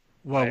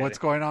 Well, what's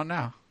going on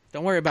now?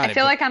 Don't worry about it. I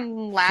feel like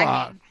I'm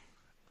lagging.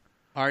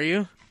 Are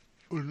you?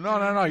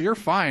 No. You're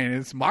fine.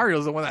 It's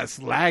Mario's the one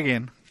that's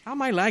lagging. How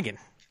am I lagging?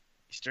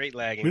 Straight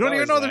lagging. We don't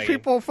even know lagging. there's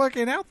people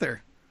fucking out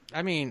there.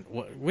 I mean,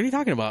 what are you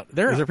talking about? Is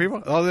there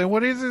people? Oh, then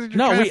what is it you're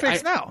trying to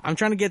fix now? I'm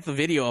trying to get the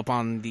video up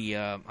on the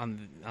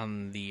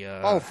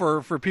Oh,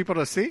 for people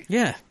to see?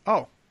 Yeah.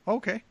 Oh,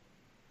 okay.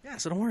 Yeah,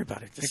 so don't worry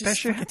about it. Just that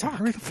shit happen. Talk.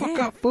 Hurry the fuck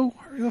up, fool.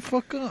 Hurry the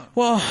fuck up.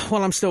 Well,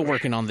 I'm still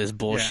working on this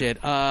bullshit.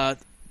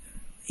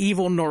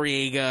 Evil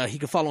Noriega. You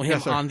can follow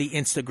him on the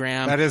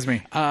Instagram. That is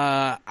me.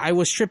 I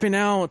was tripping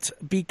out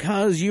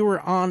because you were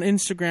on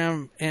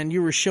Instagram and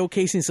you were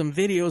showcasing some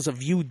videos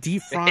of you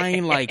deep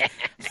frying like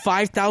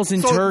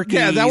 5,000 turkeys.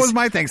 Yeah, that was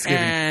my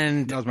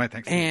Thanksgiving.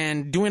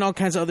 And doing all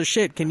kinds of other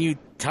shit. Can you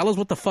tell us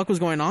what the fuck was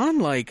going on?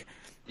 Like,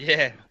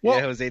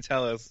 Jose,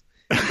 tell us.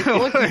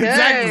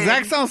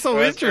 Zach sounds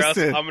so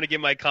interested. I'm gonna get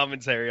my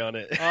commentary on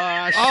it.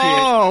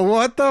 Oh,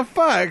 what the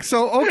fuck?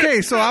 So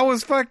I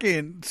was for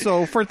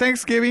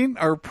Thanksgiving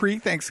or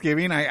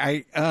pre-Thanksgiving,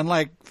 I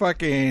unlike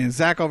fucking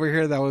Zach over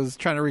here that was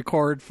trying to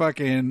record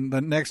fucking the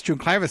next June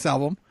Clivis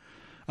album,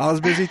 I was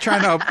busy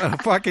trying to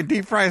fucking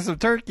deep fry some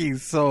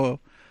turkeys.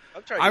 So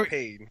I'm trying to get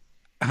paid.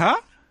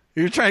 Huh?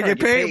 You're trying to get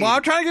paid? Well,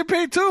 I'm trying to get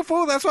paid too,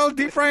 fool. That's why I was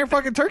deep frying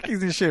fucking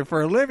turkeys and shit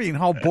for a living,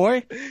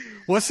 boy.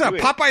 What's up?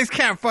 Popeyes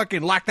can't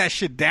fucking lock that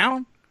shit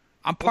down.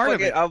 I'm part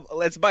of it.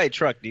 Let's buy a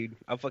truck, dude.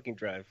 I'll fucking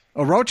drive.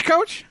 A roach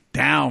coach?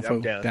 Down,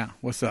 fool. Down.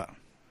 What's up?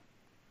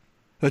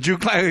 Are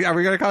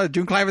we gonna call it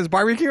June Clivis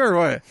barbecue or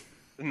what?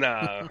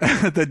 Nah.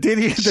 the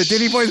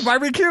Diddy Boys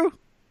barbecue?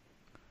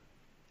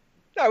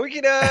 No, we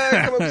can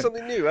come up with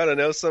something new. I don't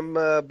know, some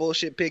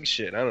bullshit pig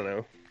shit. I don't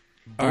know.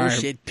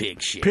 Bullshit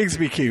pig shit. Pigs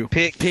BQ.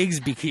 Pigs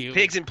BQ.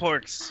 Pigs and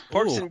porks.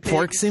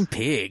 Porks and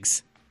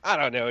pigs. I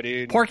don't know,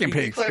 dude. Pork and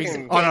pigs.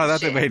 Oh no,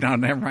 that's a no.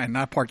 Never mind.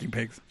 Not pork and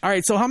pigs. All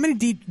right. So how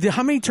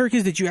many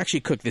turkeys did you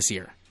actually cook this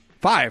year?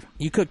 5.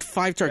 You cooked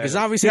 5 turkeys.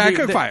 Obviously, I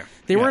cooked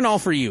 5. They weren't all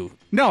for you.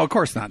 No, of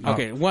course not. No.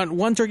 Okay,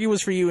 one turkey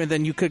was for you, and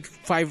then you cooked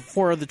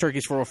 4 other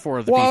turkeys for 4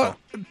 other people. Well,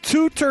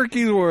 2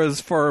 turkeys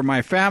was for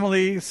my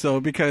family. So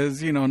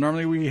because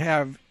normally we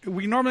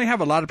normally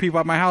have a lot of people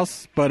at my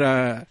house,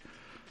 but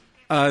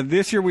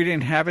this year we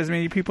didn't have as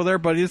many people there.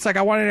 But it's like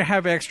I wanted to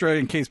have extra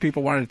in case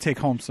people wanted to take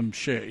home some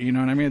shit. You know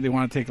what I mean? They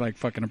want to take like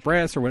fucking a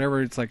breast or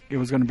whatever. It's like it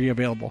was going to be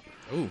available.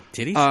 Ooh,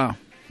 titties.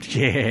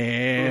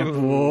 Yeah,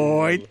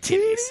 boy,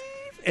 titties.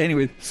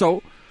 Anyway,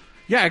 so.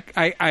 Yeah,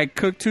 I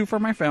cooked 2 for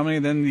my family,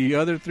 and then the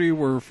other 3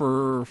 were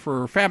for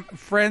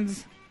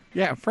friends.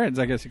 Yeah, friends,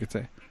 I guess you could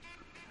say.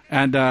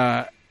 And,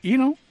 I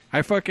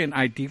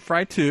deep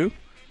fried 2,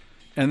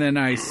 and then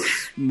I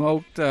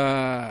smoked,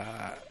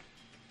 I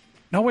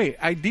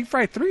deep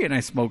fried 3 and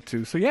I smoked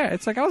 2. So, yeah,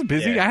 it's like I was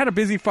busy. Yeah. I had a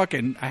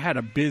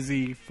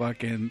busy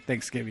fucking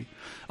Thanksgiving.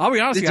 I'll be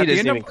honest with you. This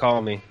dude doesn't even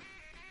call me.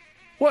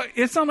 Well,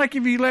 it's not like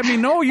if you let me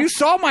know. You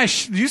saw my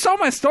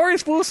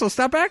stories, fool. So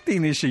stop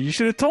acting this shit. You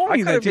should have told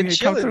me that you didn't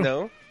come through.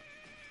 Though.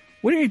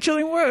 What are you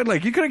chilling? What?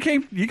 Like you could have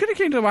came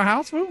to my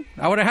house, fool.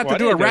 I would have had to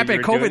do a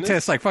rapid COVID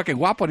test, like fucking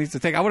Guapo needs to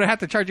take. I would have had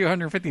to charge you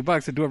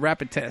 $150 to do a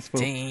rapid test, fool.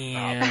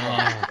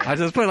 Damn. I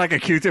just put like a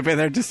Q-tip in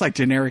there, just like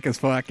generic as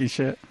fucking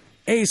shit.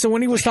 Hey, so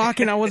when he was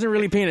talking, I wasn't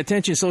really paying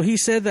attention. So he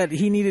said that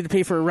he needed to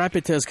pay for a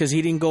rapid test because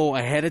he didn't go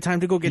ahead of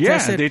time to go get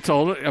tested? Yeah, they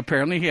told him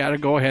apparently he had to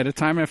go ahead of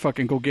time and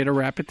fucking go get a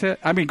rapid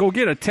test. I mean, go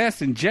get a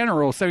test in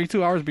general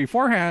 72 hours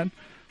beforehand,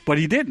 but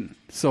he didn't.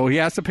 So he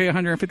has to pay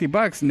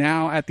 $150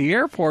 now at the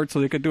airport so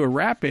they could do a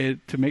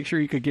rapid to make sure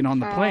he could get on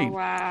the plane.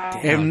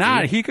 Wow. If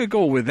not, he could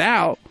go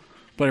without,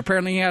 but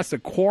apparently he has to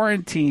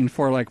quarantine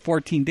for like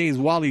 14 days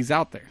while he's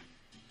out there.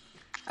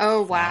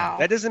 Oh, wow.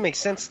 That doesn't make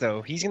sense,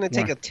 though. He's going to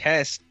take a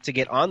test to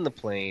get on the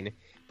plane,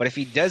 but if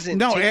he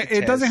doesn't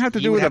it doesn't have to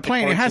do with the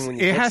plane.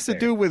 It has to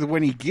do with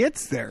when he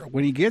gets there.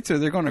 When he gets there,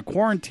 they're going to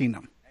quarantine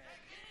him.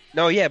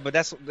 No, yeah, but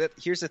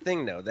here's the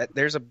thing, though. That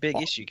there's a big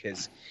issue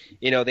because,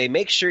 they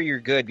make sure you're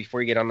good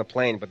before you get on the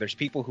plane, but there's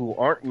people who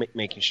aren't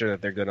making sure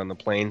that they're good on the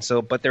plane.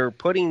 So, but they're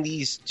putting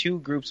these 2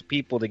 groups of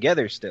people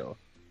together still.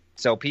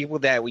 So people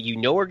that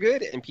are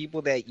good and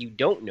people that you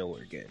don't know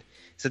are good.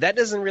 So that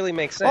doesn't really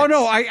make sense. Oh,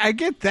 no, I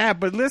get that.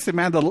 But listen,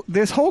 man,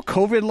 this whole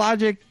COVID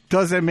logic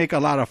doesn't make a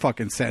lot of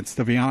fucking sense,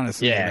 to be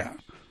honest with you.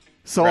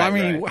 So,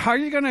 right, how are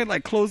you going to,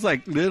 like, close,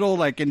 like, little,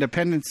 like,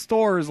 independent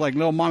stores, like,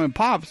 little mom and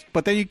pops,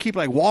 but then you keep,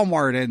 like,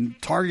 Walmart and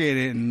Target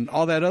and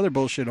all that other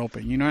bullshit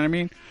open? You know what I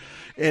mean?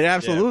 It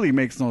absolutely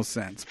makes no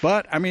sense.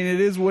 But, I mean, it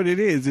is what it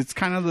is. It's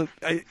kind of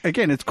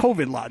again, it's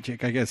COVID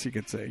logic, I guess you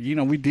could say.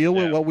 We deal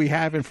with what we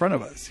have in front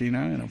of us, and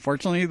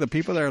unfortunately, the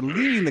people that are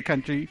leading the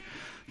country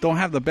don't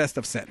have the best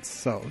of sense.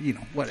 So,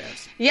 what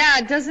else? Yeah,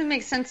 it doesn't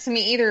make sense to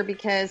me either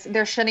because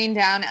they're shutting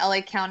down LA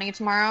County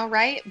tomorrow,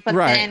 right? But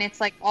then it's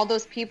like all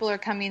those people are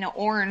coming to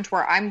Orange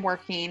where I'm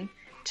working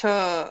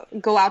to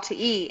go out to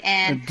eat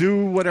and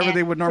do whatever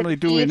they would normally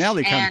do in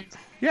LA County.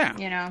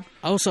 Yeah.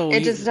 Also,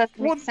 it just doesn't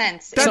make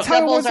sense. It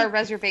doubles our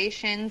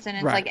reservations, and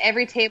it's like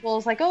every table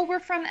is like, oh, we're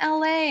from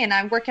LA, and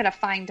I work at a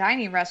fine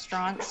dining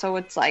restaurant, so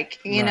it's like,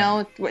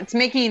 it's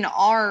making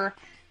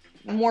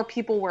more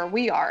people where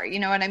we are. You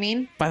know what I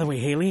mean? By the way,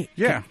 Haley,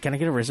 can I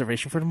get a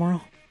reservation for tomorrow?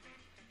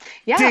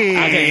 Yeah.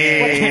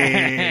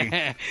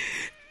 Okay.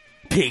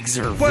 Pigs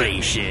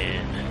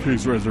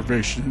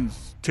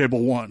reservations,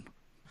 table 1.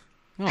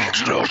 Oh.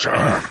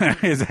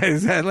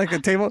 Is that like a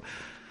table?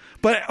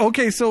 But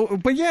okay,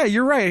 but yeah,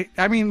 you're right.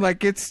 I mean,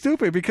 like, it's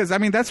stupid because I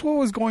mean that's what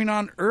was going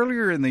on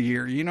earlier in the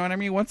year. You know what I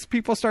mean? Once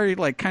people started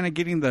like kind of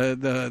getting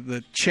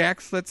the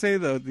checks, let's say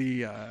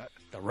the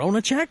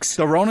Rona checks,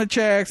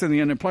 and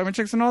the unemployment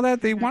checks and all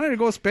that, they wanted to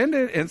go spend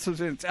it. And so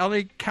since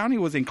LA County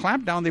was in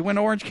clampdown, they went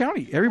to Orange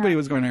County. Everybody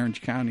was going to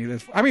Orange County.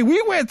 I mean,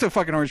 we went to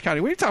fucking Orange County.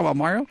 What are you talking about,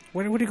 Mario?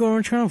 What did you go to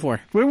Orange County for?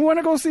 We want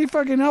to go see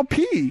fucking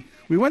LP.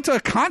 We went to a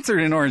concert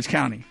in Orange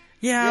County.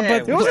 Yeah,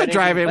 but it was a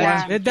drive-in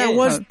one.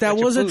 That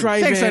was a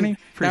drive-in. Thanks, Sonny.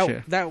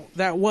 Appreciate it.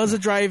 That was a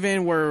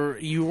drive-in where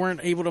you weren't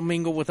able to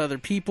mingle with other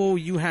people.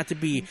 You had to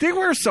be. They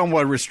were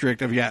somewhat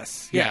restrictive.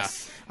 Yes. Yeah.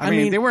 Yes. I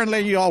mean, they weren't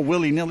letting you all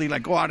willy-nilly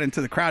like go out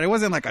into the crowd. It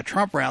wasn't like a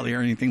Trump rally or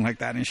anything like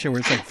that and shit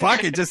where it's like,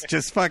 fuck it,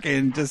 just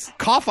fucking just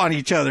cough on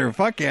each other.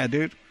 Fuck yeah,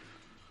 dude.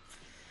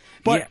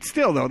 But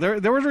still, though,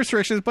 there was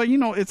restrictions. But, you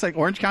know, it's like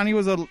Orange County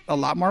was a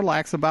lot more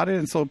lax about it.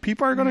 And so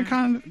people are going to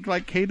kind of,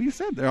 like Haley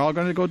said, they're all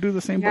going to go do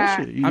the same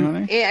bullshit. You know what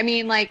I mean? I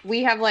mean, like,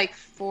 we have like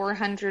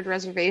 400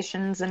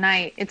 reservations a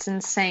night. It's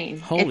insane.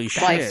 Holy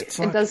shit. Like,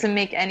 it doesn't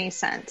make any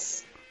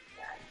sense.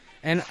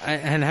 And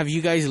have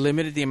you guys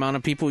limited the amount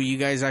of people you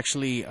guys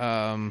actually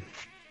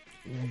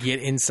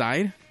get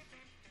inside?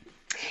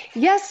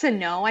 Yes and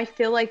no. I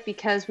feel like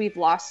because we've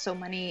lost so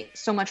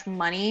much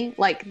money,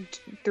 like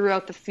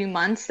throughout the few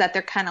months, that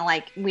they're kind of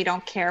like, we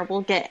don't care.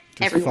 We'll get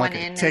everyone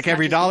in. Take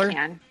every dollar.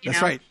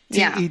 That's right.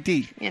 TED.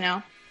 You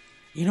know.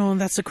 You know,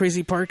 and that's the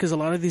crazy part because a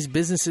lot of these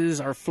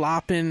businesses are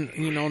flopping.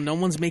 You know, no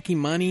one's making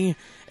money.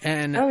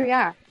 And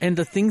and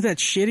the thing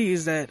that's shitty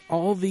is that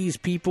all these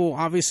people,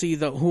 obviously,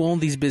 who own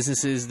these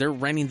businesses, they're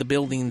renting the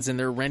buildings and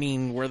they're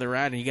renting where they're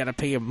at, and you got to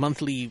pay a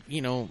monthly,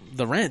 you know,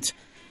 the rent.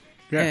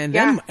 Yeah. And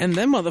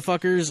them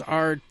motherfuckers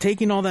are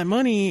taking all that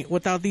money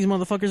without these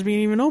motherfuckers being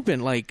even open.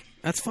 Like,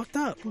 that's fucked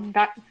up.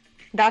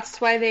 That's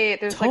why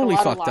there's totally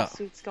like a lot of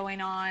lawsuits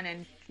going on,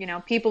 and you know,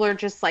 people are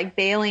just like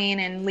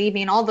bailing and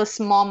leaving. All the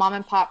small mom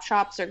and pop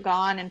shops are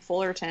gone in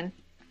Fullerton.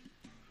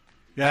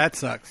 Yeah, that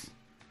sucks.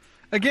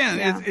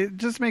 Again, it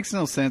just makes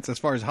no sense as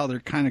far as how they're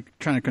kind of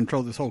trying to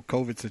control this whole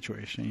COVID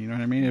situation. You know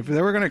what I mean? If they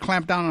were going to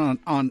clamp down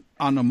on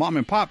the mom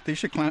and pop, they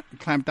should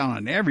clamp down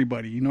on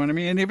everybody. You know what I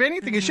mean? And if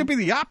anything, it should be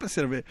the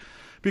opposite of it.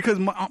 Because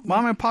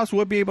mom and pops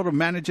would be able to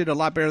manage it a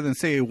lot better than,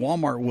 say, a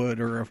Walmart would,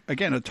 or,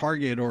 again, a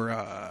Target or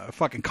a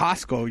fucking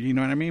Costco. You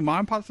know what I mean? Mom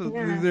and pops,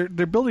 their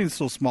building's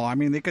so small. I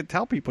mean, they could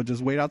tell people,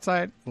 just wait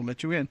outside. We'll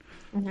let you in.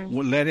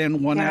 We'll let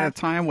in one at a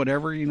time,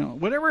 whatever, you know.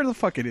 Whatever the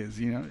fuck it is,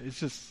 you know. It's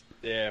just...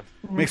 Yeah.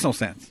 Makes no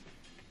sense.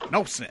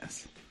 No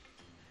sense.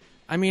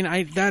 I mean,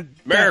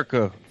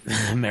 America.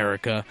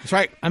 America. That's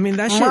right. I mean,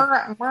 that shit.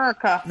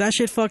 America. That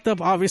shit fucked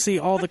up, obviously,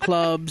 all the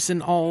clubs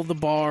and all the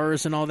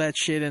bars and all that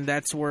shit, and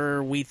that's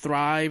where we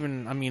thrive.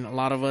 And, I mean, a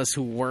lot of us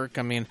who work,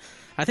 I mean,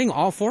 I think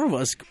all four of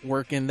us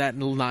work in that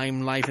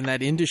limelight, in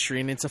that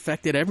industry, and it's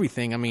affected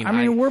everything. I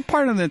mean, we're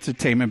part of the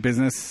entertainment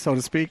business, so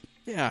to speak.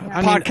 Yeah.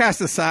 Podcast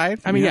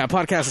aside.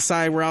 Podcast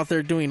aside, we're out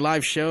there doing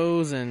live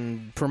shows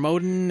and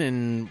promoting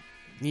and,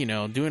 you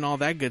know, doing all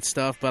that good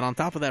stuff. But on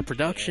top of that,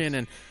 production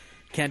and...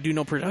 Can't do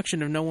no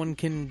production if no one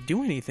can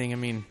do anything. I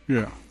mean,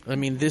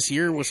 this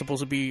year was supposed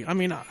to be. I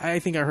mean, I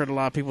think I heard a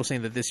lot of people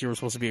saying that this year was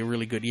supposed to be a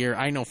really good year.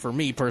 I know for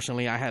me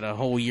personally, I had a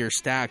whole year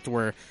stacked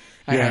where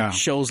I had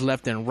shows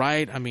left and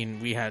right. I mean,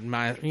 we had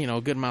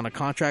a good amount of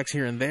contracts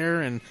here and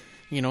there, and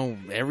you know,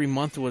 every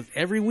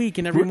week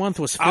and every month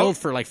was filled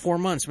for like 4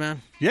 months,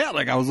 man. Yeah,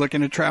 like I was looking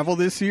to travel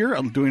this year.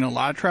 I'm doing a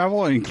lot of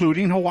travel,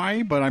 including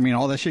Hawaii, but I mean,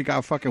 all that shit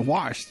got fucking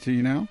washed.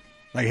 You know,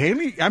 like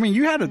Haley. I mean,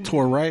 you had a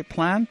tour, right?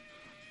 Planned?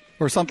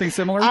 Or something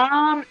similar?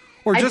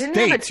 Or just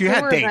dates. You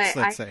had dates,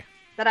 let's say.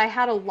 That I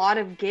had a lot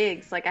of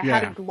gigs. Like, I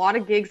had a lot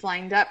of gigs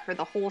lined up for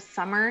the whole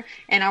summer,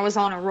 and I was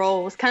on a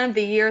roll. It was kind of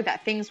the year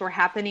that things were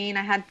happening.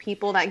 I had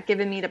people that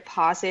given me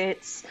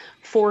deposits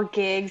for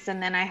gigs,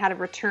 and then I had to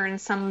return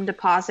some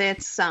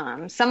deposits.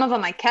 Some of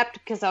them I kept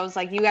because I was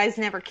like, you guys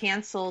never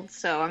canceled,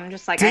 so I'm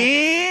just like,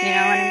 damn, you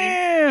know what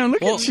I mean?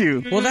 Look at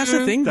you. Well, that's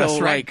the thing, though.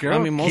 That's right, girl. I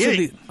mean,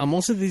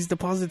 most of these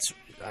deposits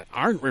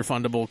aren't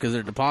refundable because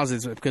they're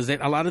deposits, because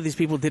a lot of these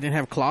people didn't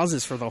have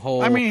clauses for the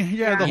whole... I mean,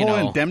 the whole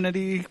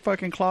indemnity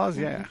fucking clause,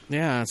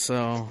 Yeah,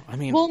 so, I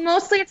mean... Well,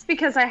 mostly it's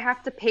because I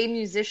have to pay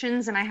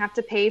musicians and I have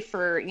to pay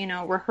for, you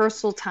know,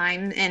 rehearsal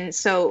time, and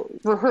so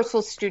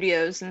rehearsal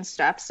studios and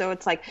stuff, so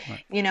it's like,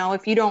 you know,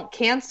 if you don't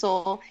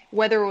cancel,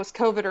 whether it was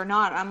COVID or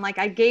not, I'm like,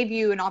 I gave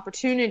you an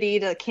opportunity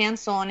to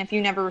cancel, and if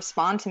you never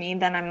respond to me,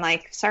 then I'm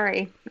like,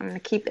 sorry, I'm going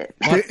to keep it.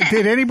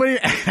 Did anybody...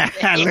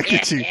 Look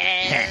at you.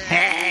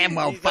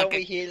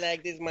 Motherfucker. Here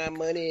like this, my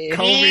money.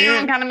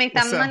 I'm gonna make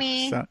that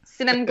money.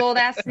 See them gold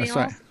ass nails.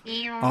 Right.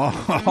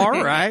 Oh,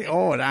 all right.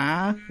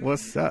 Oh,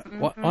 what's up?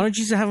 Why don't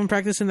you just have them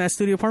practice in that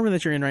studio apartment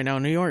that you're in right now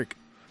in New York?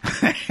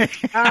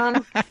 If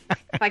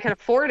I could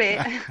afford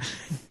it.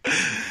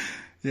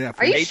 Yeah.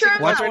 Are you sure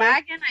I'm not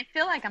lagging? I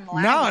feel like I'm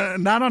lagging. No,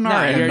 not on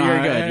our end.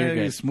 You're good. You're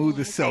good. Smooth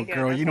as silk,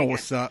 girl. You know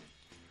what's up.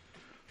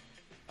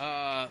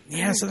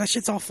 Yeah, so that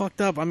shit's all fucked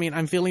up. I mean,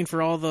 I'm feeling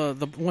for all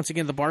the once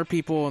again the bar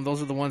people, and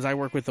those are the ones I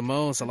work with the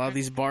most. A lot of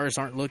these bars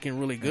aren't looking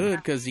really good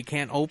because you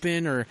can't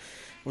open, or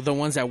the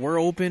ones that were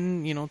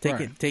open, you know,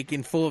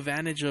 taking full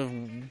advantage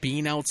of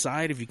being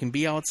outside if you can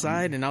be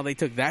outside, and now they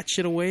took that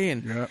shit away.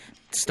 And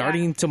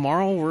starting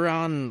tomorrow, we're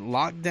on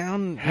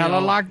lockdown.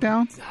 Hella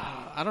lockdown?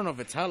 I don't know if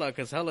it's hella,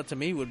 because hella to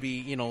me would be,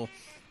 you know,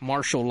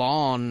 martial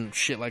law and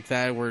shit like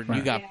that, where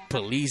you got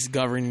police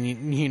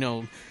governing, you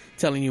know,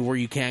 telling you where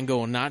you can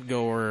go and not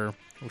go, or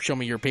show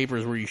me your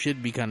papers where you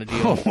should be, kind of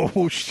deal.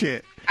 Oh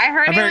shit! I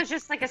heard it was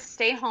just like a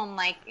stay home,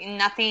 like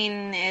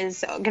nothing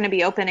is going to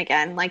be open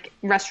again. Like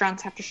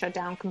restaurants have to shut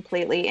down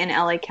completely in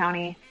LA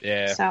County.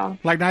 Yeah. So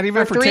like not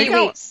even for 3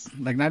 takeout. weeks.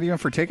 Like not even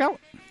for takeout.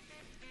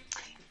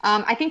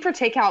 I think for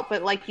takeout,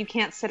 but like you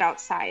can't sit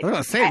outside. I was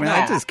gonna say, man,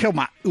 I just killed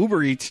my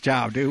Uber Eats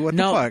job, dude. What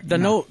the fuck?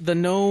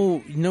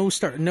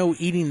 No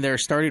eating there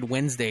started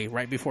Wednesday,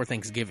 right before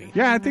Thanksgiving.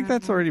 Yeah, I think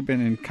that's already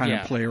been in kind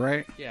of play,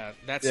 right? Yeah,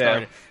 that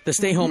started. The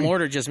stay home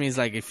order just means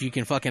like if you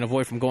can fucking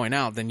avoid from going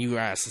out, then you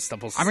are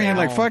supposed to. I mean,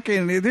 like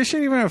fucking this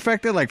shit even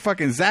affected like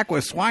fucking Zach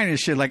with swine and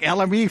shit. Like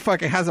LME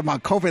fucking has them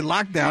on COVID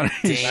lockdown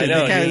and shit.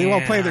 They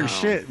won't play their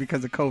shit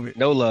because of COVID.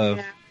 No love.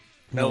 Yeah.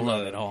 No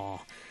love at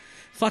all.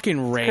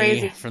 Fucking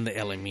Ray from the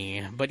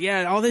LME. But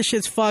yeah, all this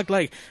shit's fucked.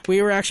 Like,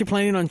 we were actually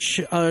planning on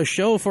a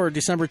show for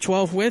December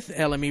 12th with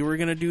LME. We're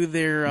going to do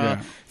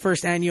their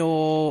first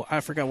annual,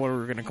 I forgot what we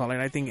were going to call it.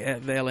 I think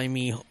the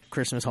LME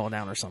Christmas Hold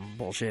Down or some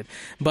bullshit.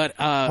 But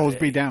Hose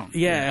Be Down.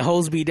 Yeah,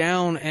 Hose Be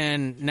Down.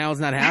 And now it's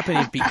not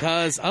happening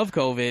because of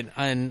COVID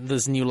and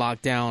this new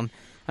lockdown.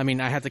 I mean,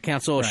 I had to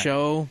cancel a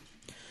show.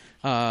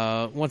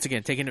 Once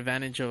again, taking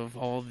advantage of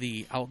all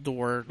the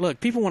outdoor. Look,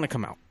 people want to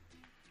come out.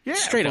 Yeah,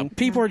 straight up.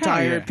 People are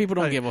tired. People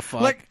don't give a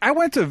fuck. Like, I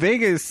went to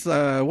Vegas,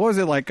 what was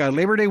it, like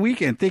Labor Day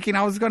weekend, thinking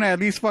I was going to at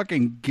least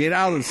fucking get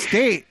out of the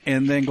state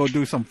and then go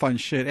do some fun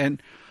shit.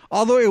 And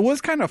although it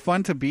was kind of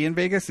fun to be in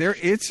Vegas,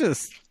 it's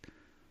just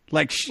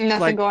like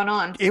nothing going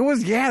on. It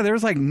was, there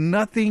was like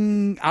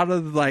nothing out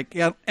of like,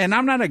 and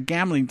I'm not a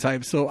gambling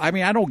type. So, I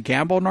mean, I don't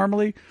gamble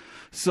normally.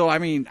 So, I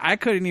mean, I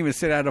couldn't even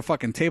sit at a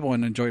fucking table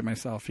and enjoy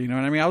myself. You know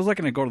what I mean? I was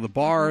looking to go to the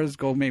bars,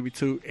 go maybe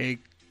to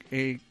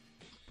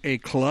a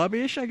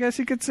club-ish, I guess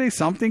you could say,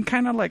 something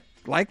kind of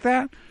like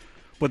that.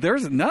 But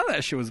there's none of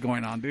that shit was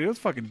going on, dude. It was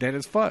fucking dead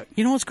as fuck.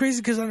 You know what's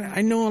crazy? Because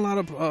I know a lot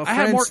of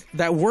friends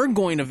that were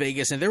going to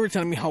Vegas, and they were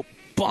telling me how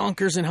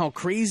bonkers and how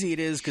crazy it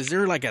is, because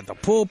they're like at the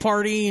pool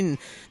party and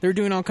they're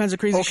doing all kinds of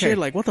crazy shit.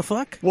 Like, what the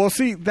fuck? Well,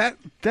 see, that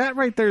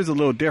right there is a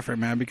little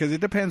different, man, because it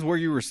depends where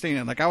you were staying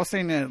at. Like, I was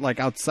staying at like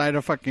outside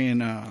of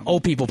fucking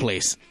old people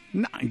place.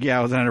 No, I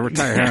was at a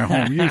retirement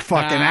home. You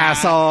fucking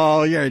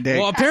asshole. You're a dick.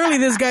 Well, apparently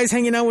this guy's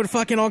hanging out with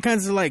fucking all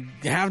kinds of like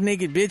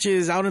half-naked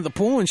bitches out in the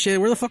pool and shit.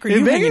 Where the fuck are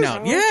you hanging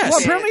out? Yes.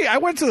 Well, apparently I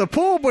went to the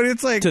pool, but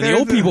it's like to the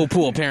old people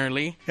pool.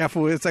 Apparently, yeah,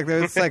 fool. It's like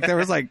there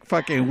was like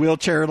fucking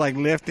wheelchair like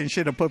lift and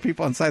shit to put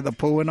people inside the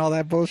pool and all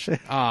that bullshit.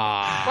 What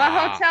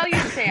hotel you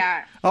stay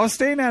at? I was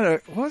staying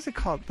at what was it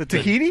called? The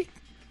Tahiti.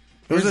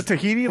 There was a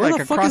Tahiti like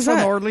across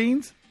from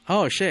Orleans.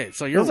 Oh shit!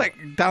 So it was like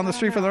down the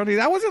street from the Orleans.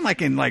 I wasn't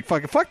like in like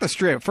fuck the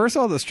Strip. First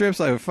of all, the Strip's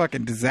like a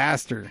fucking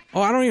disaster.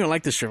 Oh, I don't even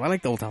like the Strip. I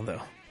like the Old Town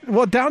though.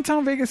 Well,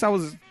 downtown Vegas, I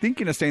was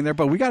thinking of staying there,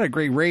 but we got a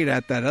great rate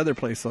at that other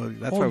place, so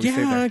that's why we stayed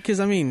there. Yeah, because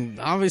I mean,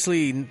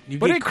 obviously you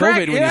get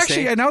COVID when you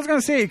stay. And I was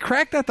gonna say it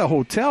cracked at the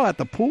hotel, at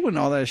the pool, and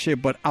all that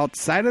shit. But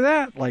outside of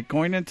that, like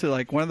going into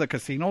like one of the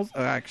casinos,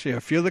 actually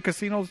a few of the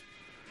casinos,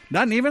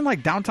 not even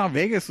like downtown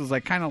Vegas was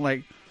like kind of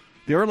like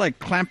they were like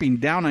clamping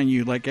down on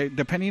you, like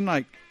depending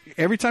like.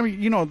 Every time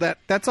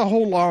that's a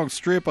whole long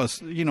strip of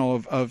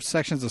of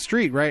sections of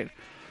street, right?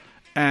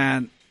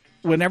 And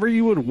whenever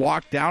you would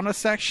walk down a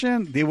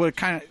section, they would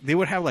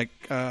have like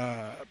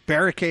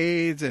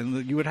barricades,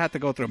 and you would have to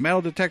go through a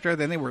metal detector.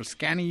 Then they were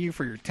scanning you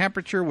for your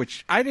temperature,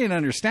 which I didn't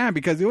understand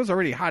because it was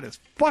already hot as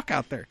fuck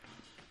out there.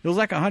 It was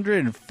like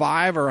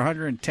 105 or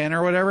 110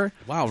 or whatever.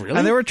 Wow, really?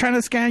 And they were trying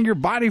to scan your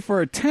body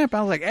for a temp.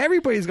 I was like,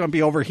 everybody's gonna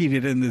be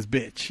overheated in this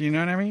bitch. You know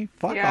what I mean?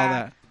 Fuck all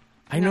that.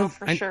 I know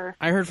for sure.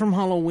 I heard from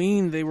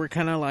Halloween they were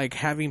kind of like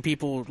having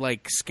people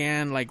like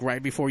scan like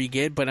right before you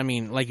get, but I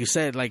mean, like you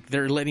said, like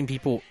they're letting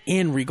people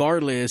in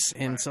regardless,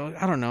 and so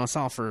I don't know. It's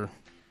all for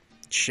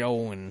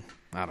show, and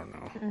I don't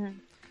know. Mm-hmm.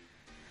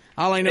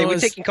 All I know we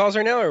is taking calls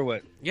right now or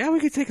what? Yeah,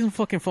 we could take some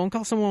fucking phone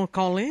calls. Someone will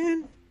call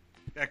in.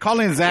 Yeah, call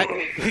in, Zach.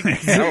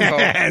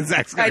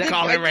 Zach's gonna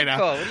call in right now.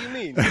 Call. What do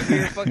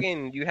you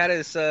mean? You had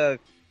us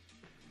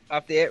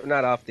off the air,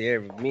 not off the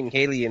air. Me and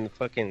Haley in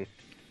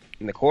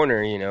the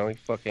corner,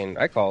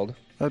 I called.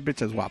 That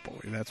bitch is Wapo.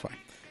 That's why.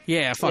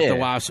 Yeah, fuck the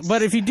Wasps.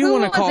 But if you do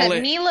want to call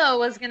it... Milo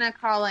was going to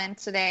call in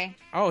today.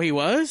 Oh, he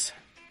was?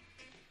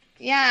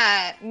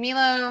 Yeah,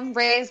 Milo,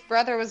 Ray's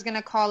brother, was going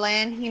to call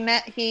in.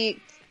 He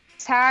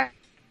tagged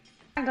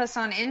us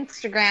on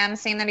Instagram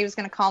saying that he was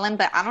going to call in,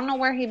 but I don't know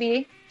where he'd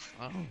be.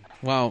 Oh.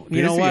 Well,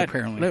 you know what?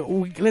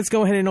 Let's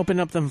go ahead and open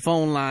up the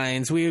phone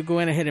lines. We'll go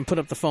ahead and put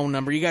up the phone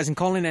number. You guys can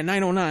call in at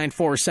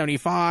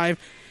 909-475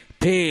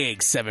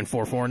 PIGS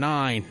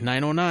 7449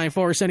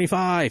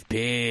 909-475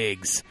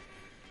 PIGS.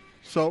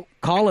 So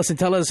call us and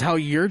tell us how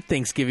your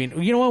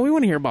Thanksgiving. You know what? We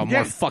want to hear about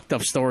more fucked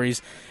up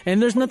stories.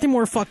 And there's nothing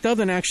more fucked up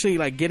than actually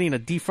like getting a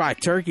deep fried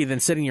turkey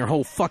than setting your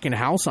whole fucking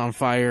house on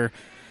fire.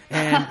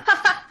 And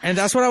and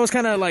that's what I was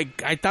kind of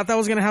like. I thought that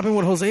was gonna happen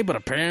with Jose, but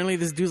apparently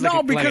this dude's like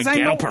a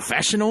ghetto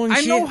professional and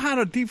shit. I know how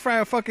to deep fry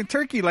a fucking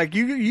turkey. Like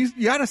you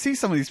gotta see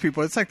some of these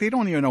people. It's like they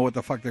don't even know what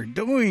the fuck they're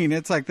doing.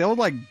 It's like they'll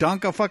like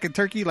dunk a fucking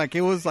turkey like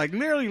it was like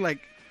literally like,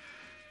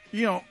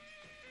 you know,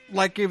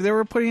 like if they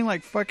were putting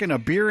like fucking a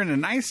beer in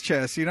an ice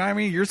chest. You know what I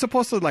mean? You're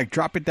supposed to like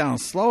drop it down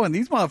slow, and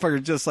these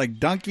motherfuckers just like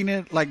dunking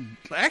it like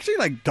actually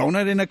like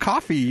donut in a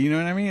coffee. You know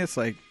what I mean? It's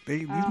like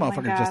these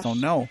motherfuckers just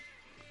don't know.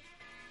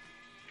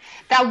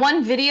 That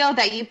one video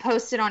that you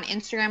posted on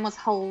Instagram was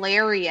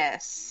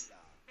hilarious.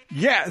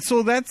 Yeah,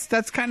 so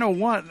that's kind of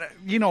one,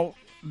 you know,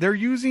 they're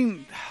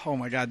using, oh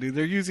my God, dude,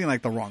 they're using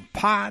like the wrong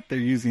pot. They're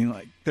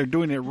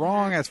doing it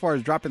wrong as far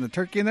as dropping the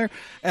turkey in there.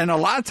 And a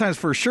lot of times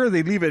for sure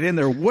they leave it in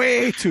there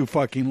way too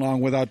fucking long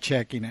without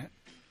checking it.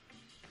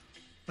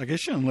 Like it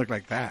shouldn't look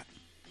like that.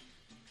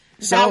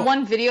 So, that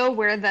one video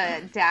where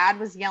the dad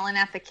was yelling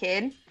at the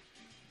kid.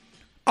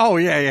 Oh,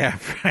 yeah.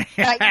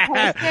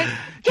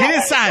 Get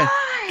inside.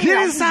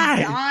 Get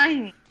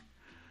inside.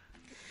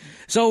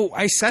 So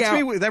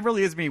that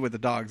really is me with the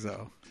dogs,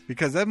 though.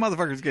 Because that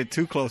motherfuckers get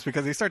too close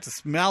because they start to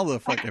smell the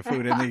fucking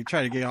food and they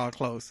try to get all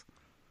close.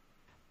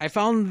 I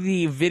found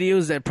the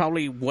videos that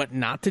probably what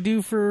not to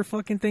do for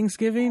fucking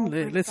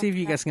Thanksgiving. Let's see if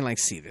you guys can like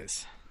see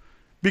this.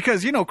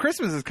 Because, you know,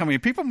 Christmas is coming.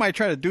 People might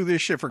try to do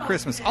this shit for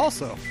Christmas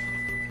also.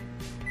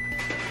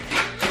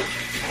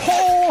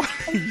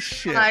 Holy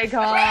shit. Oh my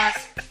God.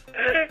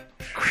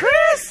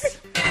 Chris!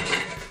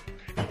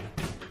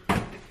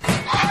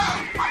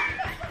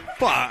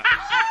 Fuck.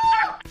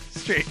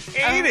 Straight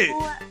ate it.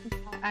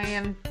 I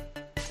am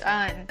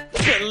done.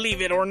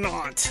 Believe it or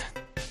not.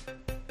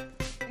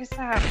 Where's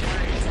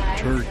that?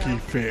 Turkey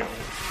fail.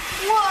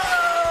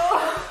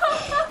 Whoa!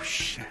 Oh,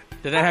 shit.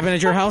 Did that happen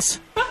at your house?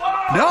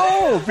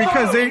 No,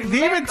 because they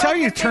even tell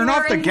you turn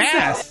off the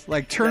gas.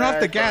 Like turn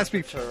off the gas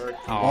before.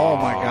 Oh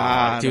my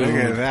God! Dude. Look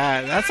at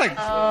that. That's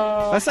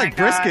like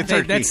brisket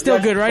turkey. That's still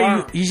good,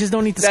 right? You just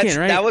don't eat the skin,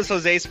 right? That was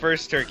Jose's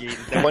first turkey.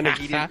 The one that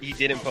he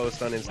didn't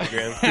post on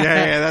Instagram.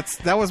 Yeah.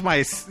 That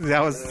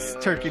was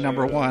turkey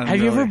number one.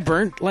 Have you ever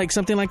burnt like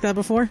something like that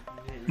before?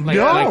 Like,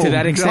 no, like to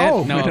that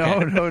extent?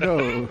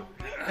 No.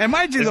 And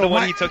mind you, though, the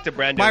one he took to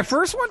Brandon. My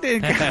first one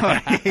didn't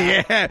come.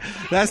 Yeah,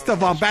 that's the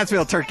Von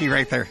Batsville turkey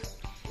right there.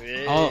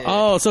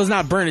 Oh, so it's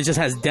not burnt. It just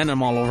has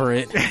denim all over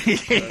it.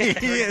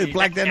 Yeah,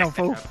 black denim,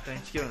 folks.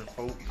 Thanksgiving,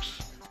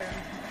 folks.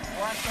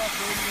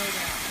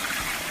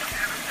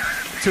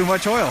 Too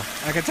much oil.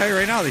 I can tell you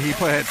right now that he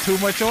put too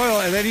much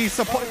oil, and then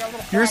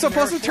you're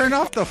supposed to turn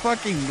off the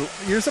fucking.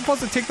 You're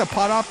supposed to take the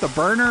pot off the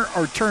burner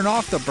or turn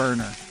off the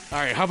burner. All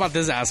right, how about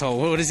this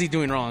asshole? What is he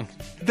doing wrong?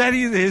 That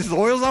his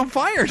oil's on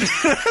fire.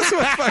 That's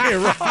what's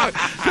fucking wrong.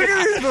 Look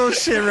at this little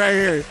shit right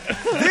here.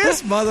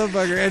 This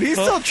motherfucker, and he's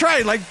still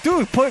trying. Like,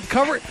 dude,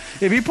 cover.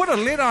 If he put a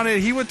lid on it,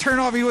 he would turn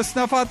off. He would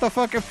snuff out the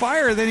fucking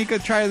fire. Then he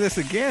could try this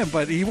again,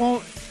 but he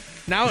won't.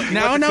 Now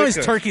his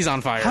turkey's on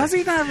fire. How's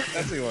he not?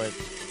 That's what he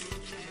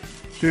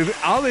wants. Dude,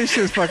 all this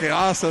shit's fucking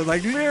awesome.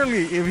 Like,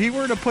 literally, if he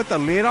were to put the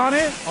lid on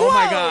it, oh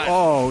my God,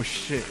 oh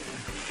shit.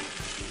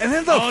 And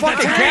then the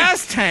fucking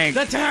gas tank.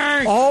 The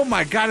tank. Oh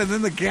my God! And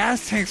then the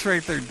gas tank's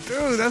right there,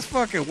 dude. That's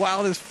fucking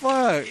wild as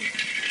fuck.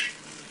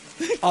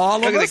 All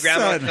Look of at a the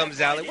grandma sudden,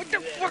 comes out like, "What the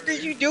fuck are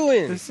you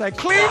doing?" It's like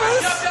Cletus.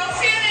 Don't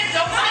feel it.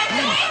 Don't want to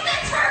leave the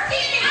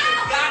turkey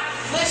now.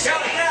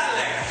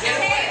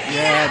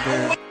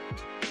 Yeah, dude.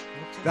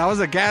 That was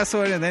a gas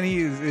one, and then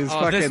he is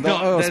fucking.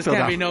 This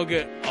can't be no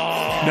good.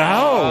 Oh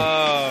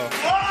no.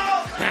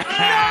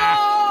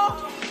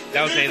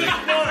 That was Haley.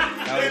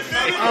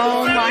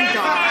 Oh my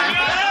God.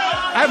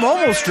 I've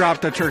almost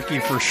dropped a turkey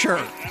for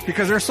sure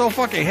because they're so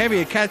fucking heavy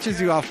it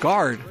catches you off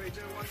guard.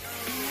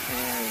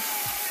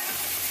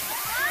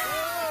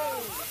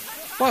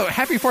 Well,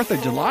 happy 4th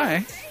of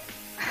July.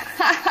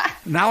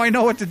 Now I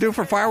know what to do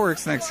for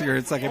fireworks next year.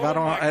 It's like if I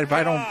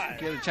don't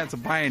get a chance to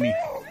buy any.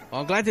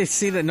 Well, I'm glad to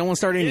see that no one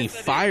started any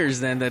fires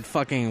then that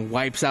fucking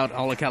wipes out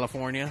all of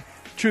California.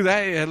 True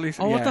that, at least.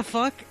 Oh, yeah. what the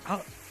fuck?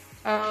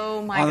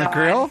 Oh my God. On the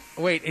grill?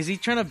 Wait, is he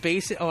trying to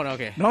base it? Oh, no,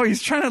 okay. No,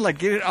 he's trying to like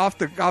get it off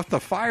the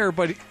fire,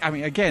 but I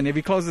mean, again, if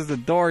he closes the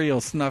door,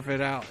 he'll snuff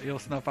it out. He'll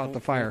snuff out the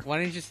fire. Why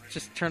didn't you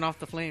just turn off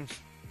the flames?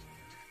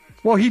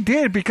 Well, he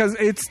did because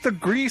it's the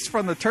grease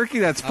from the turkey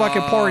that's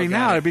fucking pouring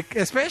out,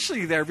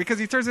 especially there because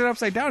he turns it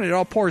upside down. It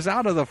all pours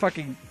out of the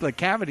fucking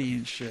cavity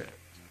and shit.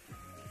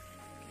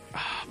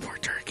 Oh, poor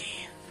turkey.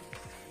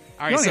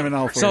 All right, don't even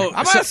know.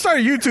 I'm gonna start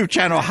a YouTube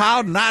channel.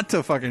 How not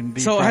to fucking.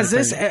 So has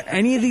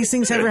any of these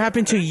things ever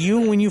happened to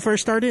you when you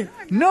first started?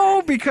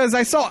 No, because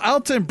I saw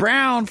Elton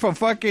Brown from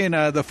fucking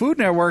the Food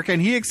Network, and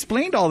he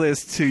explained all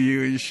this to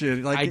you and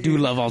shit. Like, I do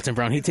love Alton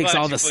Brown. He takes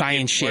all the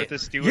science shit.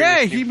 Yeah,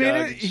 he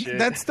made it.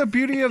 That's the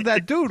beauty of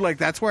that dude. Like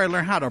that's where I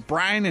learned how to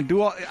brine and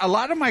do a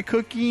lot of my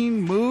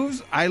cooking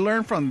moves. I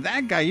learned from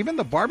that guy. Even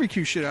the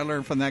barbecue shit, I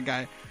learned from that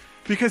guy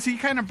because he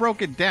kind of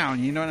broke it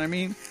down. You know what I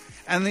mean?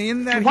 And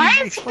in that,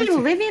 why is he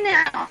living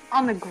it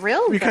on the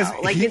grill? Because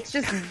though? Like it's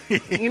just,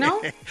 you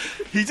know,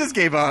 he just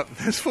gave up.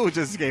 This fool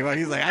just gave up.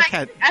 He's like, I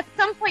can't. At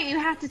some point, you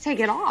have to take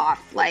it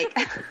off. Like,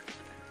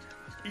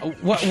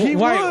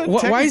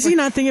 why is he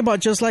not thinking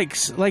about just like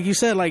you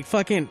said, like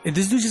fucking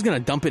this dude's just gonna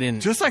dump it in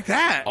just like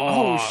that?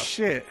 Oh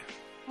shit!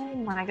 Oh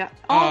my god!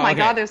 Oh my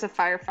god! There's a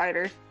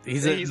firefighter.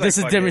 This is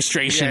a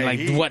demonstration,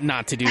 like what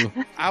not to do.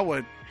 I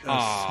would.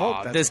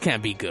 Oh, this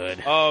can't be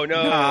good. Oh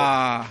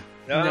no!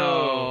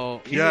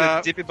 No. He's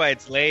gonna dip it by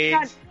its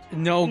legs.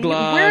 No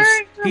gloves. Where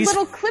are the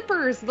little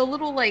clippers? The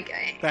little like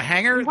the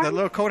hanger, the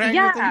little coat hanger.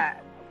 Yeah.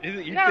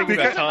 You're thinking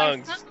about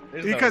tongs.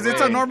 Because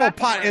it's a normal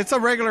pot. It's a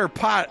regular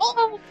pot.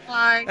 Oh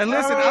my! And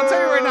listen, I'll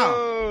tell you right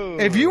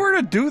now. If you were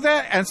to do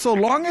that, and so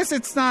long as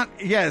it's not,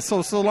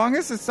 so long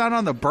as it's not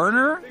on the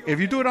burner, if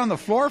you do it on the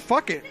floor,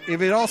 fuck it.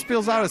 If it all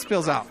spills out, it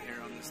spills out.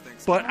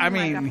 But I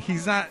mean,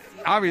 he's not.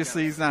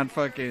 Obviously, he's not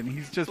fucking.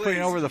 He's just putting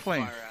it over the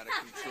flame.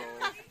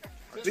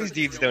 These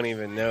dudes don't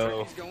even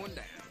know.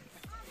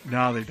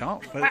 No, they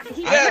don't. But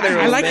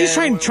I like he's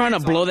trying to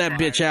blow that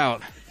bitch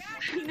out.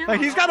 Like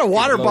he's got a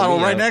water bottle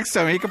right next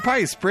to him. He could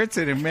probably spritz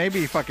it and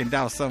maybe fucking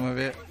douse some of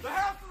it.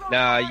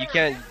 Nah, you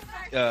can't.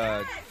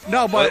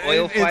 No, but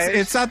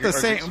it's not the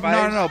same.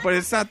 No, but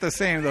it's not the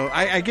same though.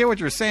 I get what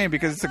you're saying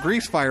because it's a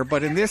grease fire,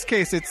 but in this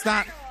case, it's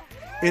not.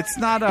 It's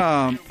not.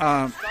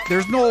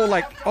 There's no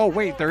like. Oh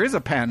wait, there is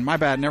a pan. My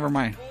bad. Never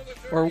mind.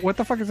 Or what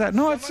the fuck is that?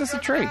 No, it's just a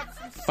tray.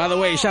 By the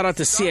way, shout out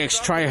to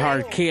CX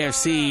Tryhard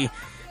KFC.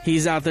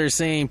 He's out there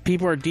saying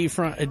people are deep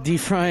fry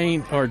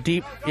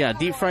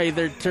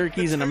their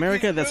turkeys in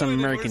America. That's some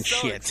American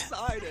shit.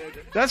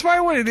 That's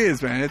probably what it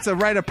is, man. It's a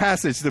rite of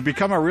passage to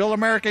become a real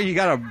American. You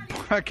gotta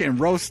fucking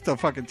roast a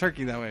fucking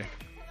turkey that way,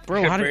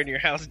 bro. How burn your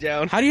house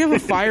down? How do you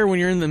have a fire when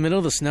you're in the middle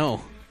of the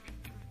snow?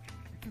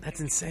 That's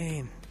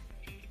insane.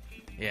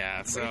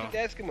 Yeah, so what do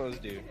the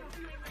Eskimos do?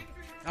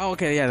 Oh,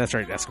 okay, yeah, that's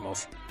right,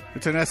 Eskimos.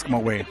 It's an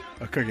Eskimo way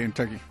of cooking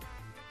turkey.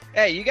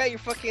 Hey, you got your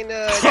fucking.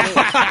 That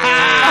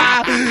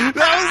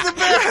was the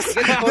best.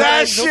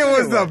 That shit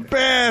was the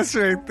best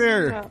right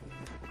there. All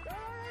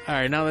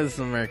right, now this is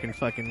American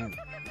fucking.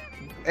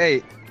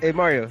 Hey,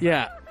 Mario.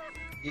 Yeah.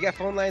 You got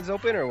phone lines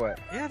open or what?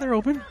 Yeah, they're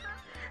open.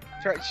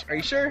 Are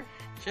you sure?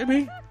 Should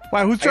be.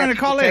 Why? Who's trying to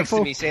call in?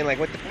 Texting me saying like,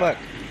 "What the fuck?"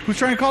 Who's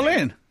trying to call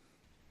in?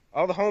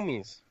 All the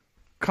homies.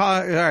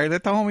 All right,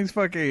 let the homies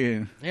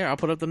fucking. Yeah, I'll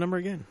put up the number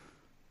again.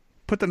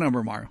 Put the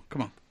number, Mario.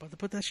 Come on. About to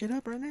put that shit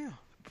up right now.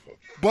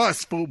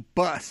 Bus, fool,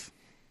 bus.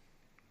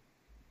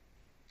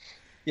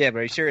 Yeah, but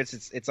are you sure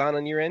it's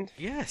on your end?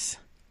 Yes.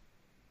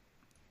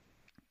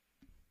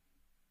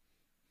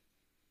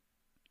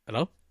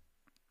 Hello?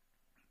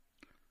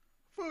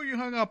 Fool, you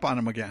hung up on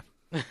them again.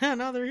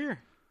 No, they're here.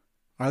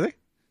 Are they?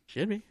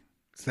 Should be.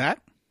 Is that?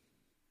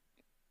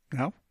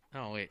 No?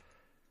 Oh, wait.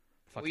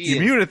 You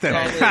muted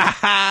them.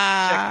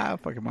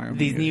 Fucking Mario.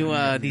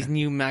 These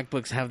new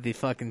MacBooks have the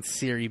fucking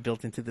Siri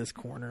built into this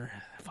corner.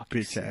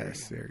 Bitch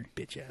ass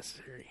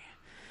Siri.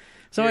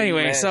 So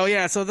anyway,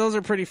 so those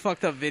are pretty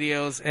fucked up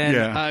videos,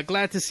 and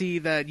glad to see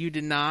that you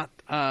did not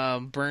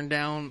burn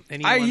down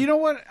anyone. You know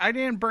what? I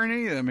didn't burn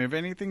any of them. If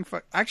anything,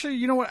 actually,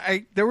 you know what?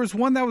 There was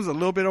one that was a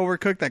little bit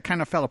overcooked that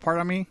kind of fell apart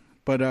on me,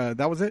 but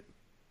that was it.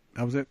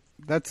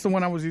 That's the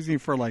one I was using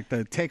for like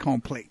the take-home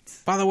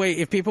plates. By the way,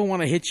 if people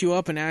want to hit you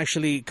up and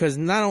actually, because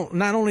not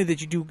only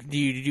did you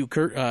do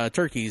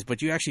turkeys,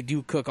 but you actually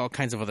do cook all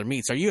kinds of other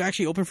meats. Are you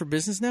actually open for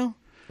business now?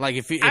 Like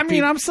if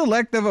I'm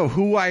selective of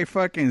who I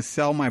fucking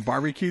sell my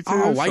barbecue to.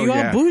 Oh, why you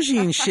all bougie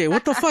and shit?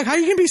 What the fuck? How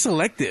you gonna be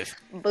selective?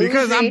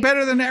 Because I'm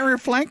better than Eric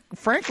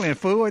Franklin,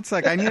 fool. It's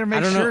like I need to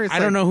make sure. I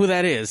don't know who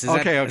that is. Is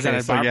that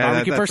a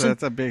barbecue person?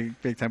 That's a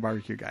big time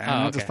barbecue guy.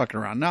 I'm just fucking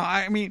around. No,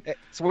 I mean,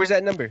 so where's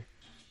that number?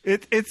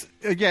 It's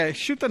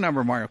shoot the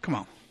number, Mario. Come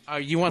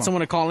on. You want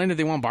someone to call in if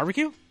they want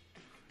barbecue?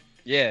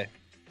 Yeah.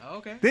 Oh,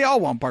 okay. They all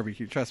want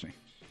barbecue. Trust me.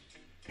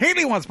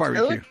 Haley wants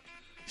barbecue. Really?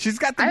 She's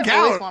got the I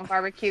gout. always want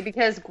barbecue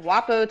because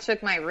Guapo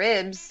took my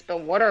ribs,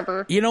 but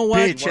whatever. You know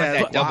what?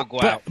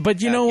 Bitch,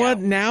 but you know what?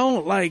 Now,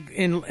 like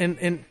in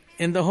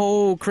the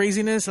whole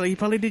craziness, like he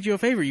probably did you a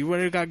favor. You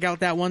would have got gout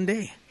that one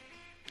day.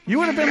 You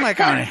would have been like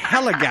on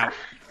hella gout.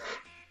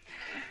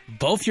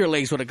 Both your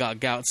legs would have got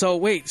gout. So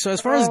wait,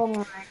 as far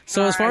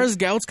as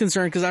gout's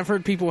concerned, because I've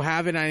heard people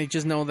have it, and I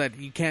just know that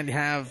you can't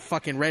have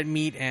fucking red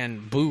meat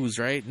and booze,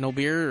 right? No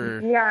beer.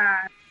 Or...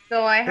 Yeah.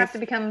 So I have to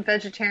become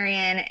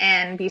vegetarian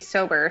and be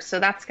sober.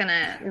 So that's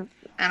I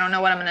don't know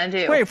what I'm gonna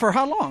do. Wait, for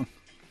how long?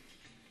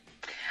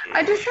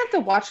 I just have to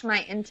watch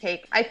my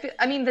intake.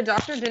 I mean, the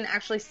doctor didn't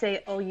actually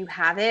say, "Oh, you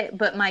have it,"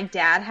 but my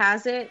dad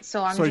has it,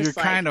 so I'm. So you're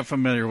kind of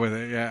familiar with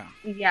it, yeah.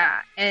 Yeah,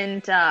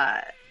 and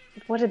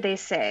what did they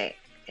say?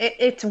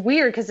 It's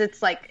weird because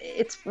it's like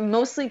it's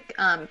mostly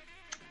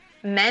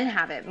men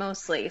have it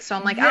mostly. So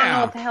I'm like, I don't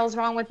know what the hell's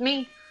wrong with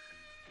me.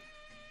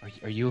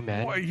 Are you a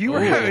man? Well, you were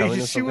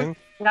having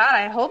God,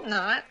 I hope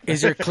not.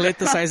 Is your clit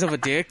the size of a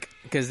dick?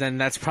 Because then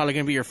that's probably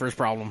gonna be your first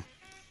problem.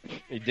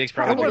 Your dick's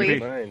probably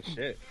mine.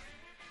 Shit.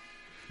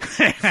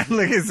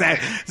 Look at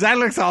Zach. Zach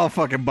looks all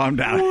fucking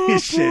bummed out.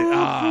 Shit.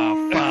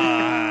 Oh,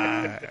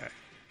 fuck.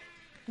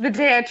 The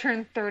day I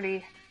turned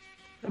 30,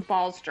 the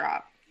balls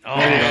drop. Oh,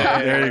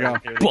 there you go.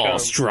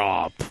 Balls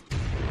drop.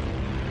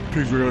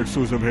 Pigs Radio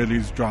exclusive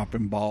Haley's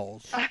dropping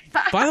balls.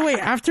 By the way,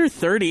 after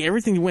 30,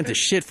 everything went to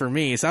shit for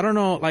me. So I don't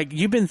know, like,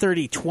 you've been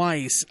 30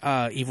 twice,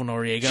 Evil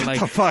Noriega. Shut like,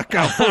 the fuck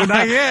up. Oh,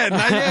 not yet,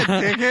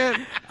 dickhead.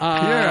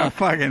 You're a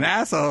fucking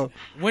asshole.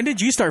 When did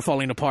you start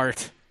falling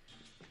apart?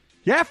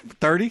 Yeah,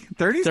 30.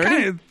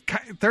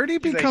 30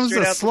 becomes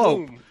a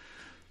slope.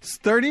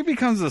 30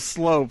 becomes a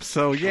slope.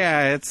 So,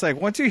 yeah, it's like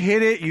once you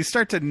hit it, you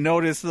start to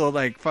notice little,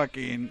 like,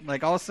 fucking,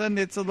 like, all of a sudden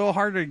it's a little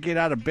harder to get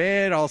out of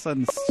bed. All of a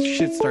sudden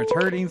shit starts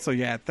hurting. So,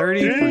 yeah,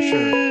 30 for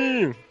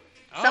sure.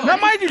 Now,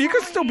 mind you, you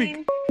can still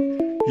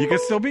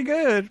be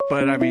good.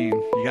 But, I mean,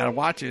 you got to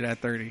watch it at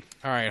 30.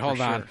 All right, hold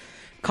on.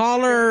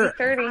 Caller,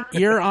 30.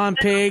 You're on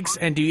Pigs,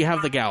 and do you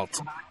have the gout?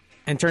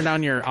 And turn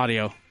down your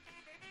audio.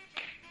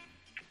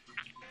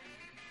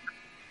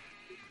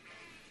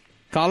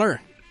 Caller.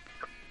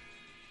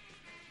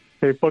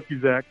 Hey, fuck you,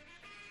 Zach.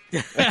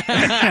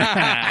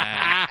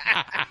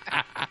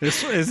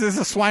 Is this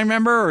a Swine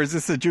member or is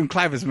this a June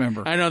Clivis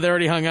member? I know, they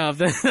already hung up.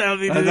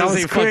 that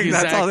was quick.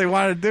 That's all they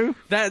wanted to do?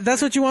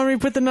 That's what you want me to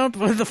put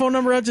the phone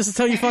number up just to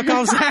tell you fuck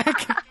off,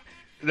 Zach?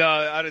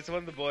 No, it's one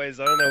of the boys.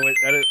 I don't know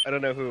I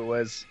don't know who it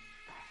was.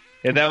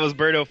 Yeah, that was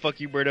Berto.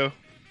 Fuck you, Berto.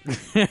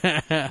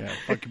 Yeah,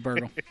 fuck you,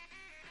 Berto.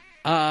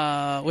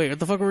 Wait, what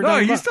the fuck were we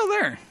talking about? No, he's still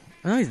there.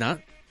 No, he's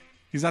not.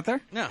 He's not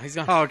there? No, he's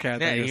gone. Oh, okay.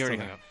 Yeah, he already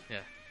hung up.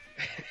 Yeah.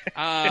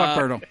 Fuck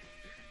Berto.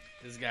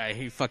 This guy,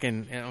 he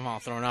fucking, I'm all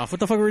thrown off. What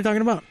the fuck were we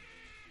talking about?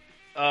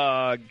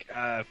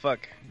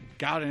 Fuck.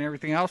 Gout and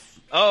everything else?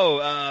 Oh,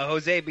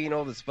 Jose being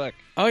old as fuck.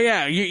 Oh,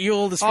 yeah, you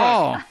old as fuck.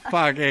 Oh,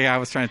 fuck. Hey, I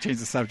was trying to change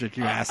the subject,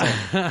 you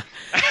asshole.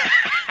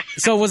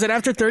 So was it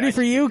after 30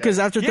 for you? Because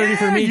after 30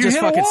 for me, just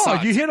fucking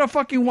sucked. You hit a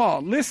fucking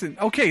wall. Listen,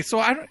 okay, so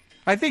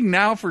I think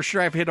now for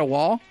sure I've hit a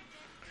wall.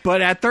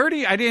 But at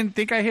 30, I didn't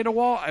think I hit a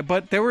wall.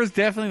 But there was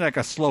definitely like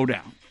a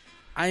slowdown.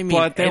 I mean,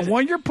 but then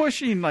when you're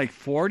pushing like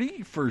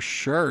 40, for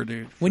sure,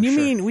 dude. When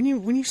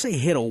you say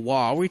hit a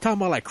wall, are we talking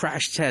about like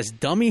crash test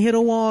dummy hit a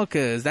wall?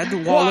 Because that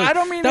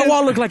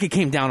wall looked like it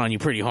came down on you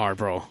pretty hard,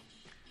 bro.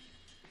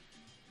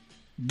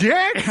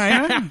 Yeah,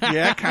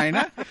 kind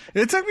of.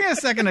 It took me a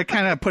second to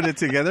kind of put it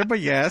together, but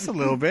yes, a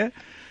little bit.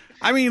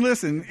 I mean,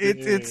 listen,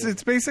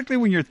 it's basically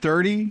when you're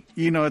 30,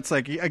 you know, it's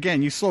like,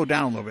 again, you slow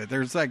down a little bit.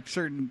 There's like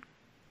certain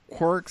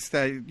quirks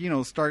that, you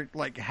know, start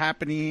like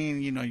happening,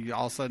 you know,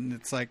 all of a sudden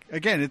it's like,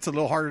 again, it's a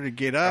little harder to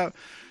get up.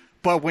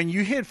 But when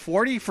you hit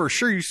 40, for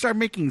sure, you start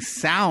making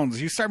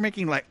sounds. You start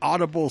making like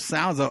audible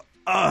sounds of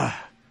and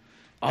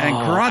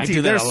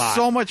grunting. There's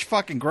so much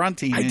fucking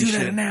grunting. I do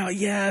that now.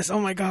 Yes. Oh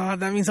my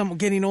god, that means I'm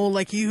getting old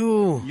like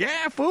you.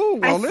 Yeah, fool.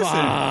 Well, listen.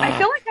 I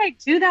feel like I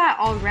do that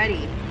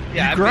already.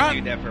 Yeah, I've been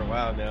doing that for a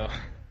while now.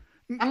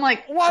 I'm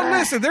like, well,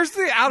 listen, there's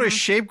the out of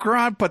shape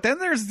grunt, but then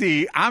there's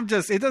the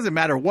it doesn't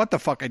matter what the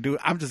fuck I do,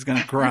 I'm just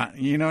gonna grunt.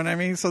 You know what I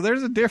mean? So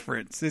there's a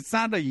difference. It's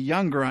not a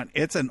young grunt,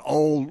 it's an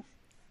old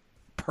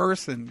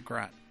person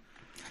grunt.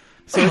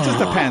 So it just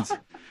depends.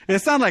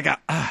 It's not like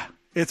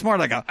it's more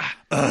like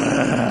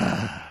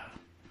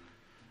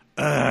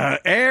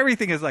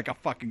everything is like a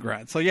fucking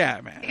grunt. So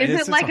yeah, man.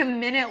 Is it like a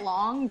minute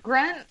long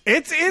grunt?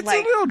 It's like,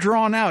 a little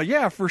drawn out,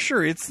 yeah, for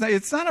sure. It's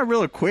not a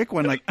real quick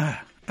one, like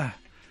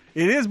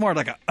it is more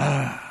like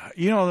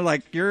you know,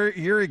 like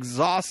you're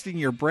exhausting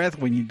your breath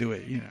when you do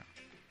it, you know.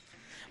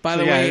 By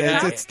the way,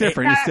 it's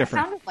different. It's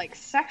different. It sounded like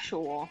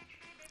sexual.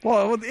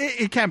 Well,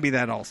 it can be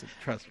that also.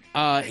 Trust me.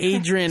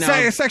 Adrian,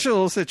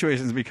 sexual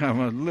situations become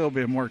a little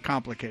bit more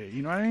complicated.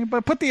 You know what I mean?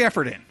 But put the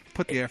effort in.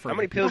 How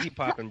many pills you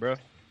popping, bro?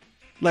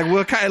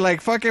 Like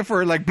fucking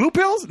for like blue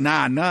pills?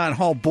 Nah, none.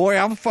 Oh boy,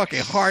 I'm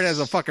fucking hard as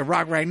a fucking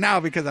rock right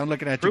now because I'm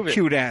looking at your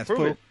cute ass.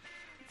 Prove it.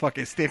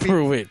 Fucking stiffy.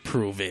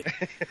 Prove it.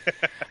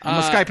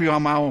 I'm gonna Skype you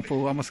on my own,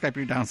 fool. I'm gonna Skype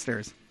you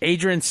downstairs.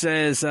 Adrian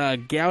says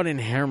gout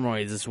and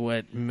hemorrhoids is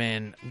what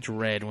men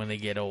dread when they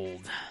get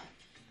old.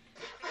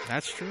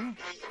 That's true.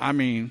 I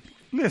mean,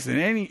 listen,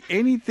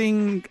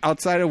 anything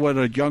outside of what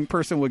a young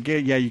person would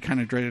get, yeah, you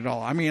kind of dread it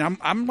all. I mean,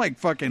 I'm like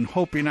fucking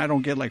hoping I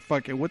don't get like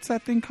fucking what's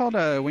that thing called?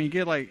 When you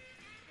get like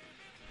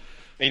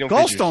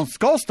gallstones.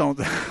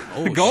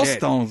 Oh,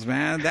 gallstones,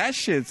 man. That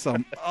shit's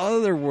some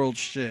otherworld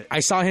shit. I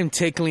saw him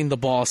tickling the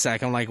ball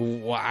sack. I'm like,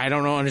 I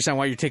don't understand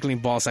why you're tickling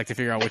ball sack to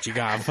figure out what you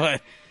got.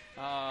 But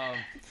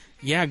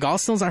yeah,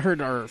 gallstones I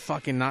heard are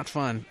fucking not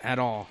fun at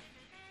all.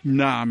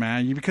 Nah,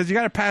 man, because you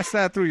got to pass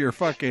that through your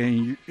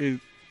fucking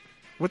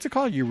what's it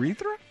called,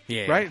 urethra?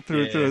 Yeah, right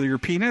through your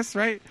penis,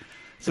 right?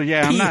 So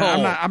yeah,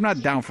 I'm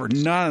not down for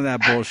none of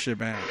that bullshit,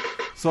 man.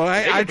 So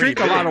I drink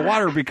a lot of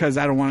water because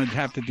I don't want to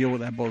have to deal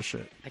with that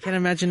bullshit. I can't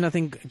imagine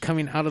nothing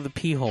coming out of the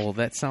pee hole.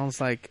 That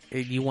sounds like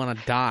you want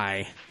to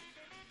die.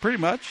 Pretty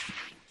much,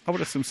 I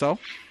would assume so.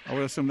 I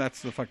would assume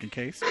that's the fucking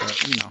case,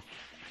 but you know.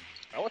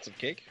 I want some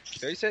cake.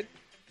 Is that what you said?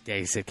 Yeah,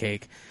 he said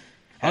cake.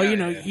 Oh,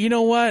 you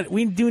know what?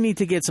 We do need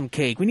to get some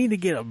cake. We need to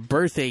get a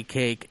birthday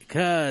cake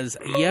because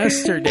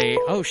yesterday.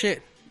 Oh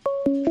shit!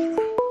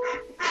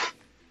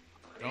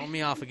 Throw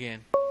me off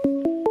again.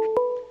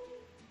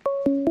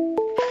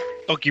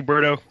 Fuck you,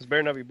 Birdo. This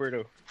better not be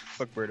Birdo.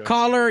 Fuck Birdo.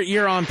 Caller,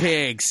 you're on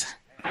Pigs.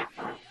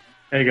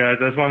 Hey guys,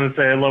 I just wanted to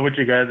say I love what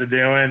you guys are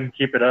doing.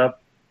 Keep it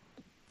up.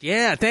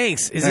 Yeah,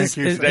 thanks. Is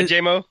that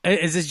J-Mo?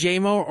 Is this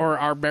J-Mo or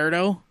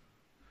Alberto?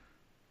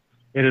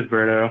 It is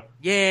Birdo.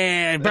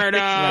 Yeah,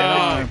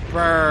 Birdo.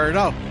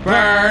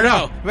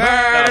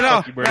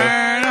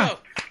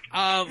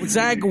 Birdo.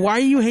 Zach, why are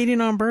you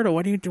hating on Birdo?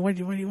 Why do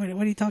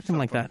you talk to him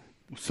like that?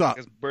 What's up?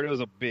 Because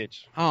Birdo's a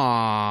bitch.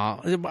 Aw,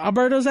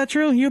 Alberto, is that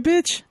true? You a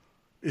bitch?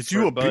 Is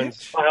you a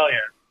bitch? Oh, hell yeah.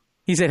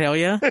 He said, "Hell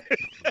yeah."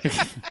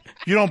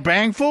 You don't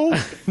bang, fool?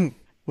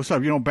 What's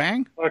up? You don't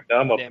bang? Fuck,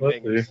 I'm a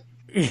pussy.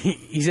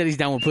 He said he's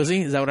down with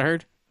pussy. Is that what I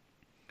heard?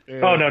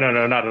 Oh no,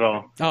 not at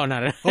all. Oh,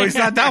 not at all. Oh, he's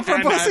not down for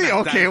pussy?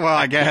 Okay, well,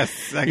 I guess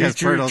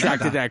Birdo's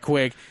retracted that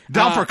quick.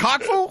 Down for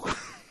cock, fool?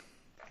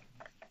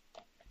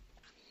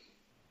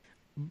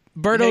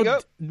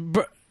 Birdo,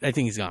 I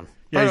think he's gone.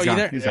 Yeah, Birdo, you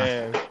there? He's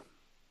gone.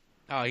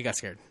 Oh, he got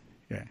scared.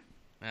 Yeah.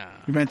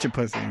 You mentioned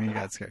pussy and he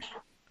got scared.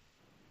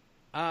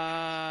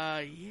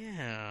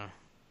 Yeah.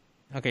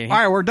 Okay. All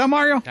right, we're done,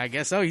 Mario? I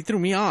guess so. He threw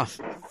me off.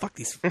 Fuck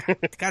these.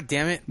 God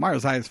damn it.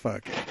 Mario's high as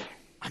fuck.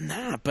 I'm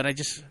not, but I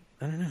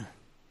don't know.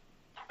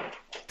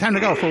 Time to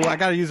go, fool. I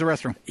gotta use the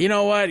restroom. You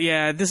know what?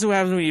 Yeah, this is what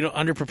happens when you don't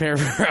underprepare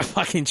for a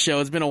fucking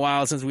show. It's been a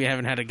while since we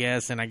haven't had a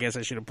guest, and I guess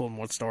I should have pulled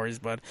more stories,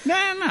 but...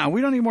 No,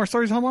 we don't need more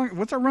stories. How long?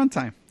 What's our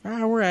runtime?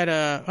 We're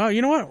at, oh,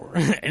 you know what?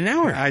 An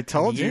hour. I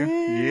told you.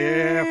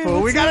 Yeah,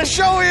 fool. We got a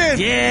show in.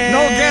 Yeah.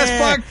 No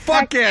guest.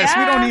 Fuck guest.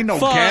 We don't need no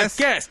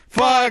guest.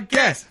 Fuck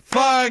guest.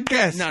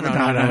 No.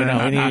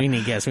 We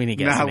need guests.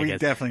 No, we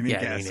definitely need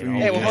guests.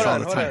 Hey, well,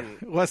 hold on.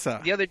 What's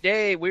up? The other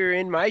day, we were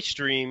in my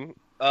stream...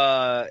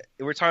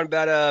 we're talking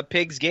about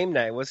Pigs game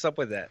night. What's up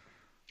with that?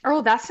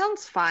 Oh, that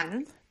sounds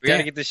fun. We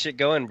gotta get this shit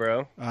going,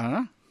 bro.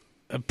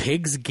 A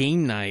Pigs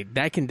game night.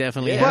 That can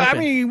definitely Well, happen.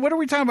 I mean, what are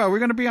we talking about? We're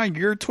going to be on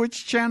your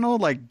Twitch channel,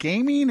 like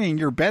gaming in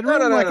your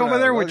bedroom, over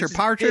there with your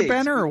power trip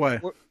banner, or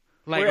what?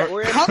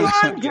 Come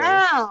on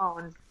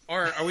down.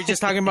 Or are we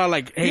just talking about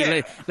like,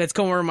 hey, let's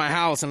come over to my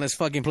house and let's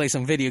fucking play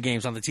some video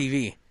games on the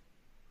TV?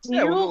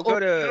 Yeah, we'll go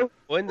to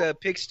in the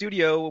Pig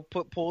studio.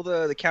 We'll pull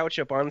the couch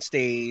up on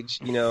stage.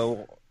 You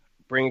know,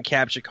 bring a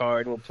capture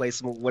card and we'll play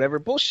some whatever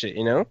bullshit.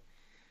 You know,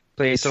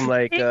 play some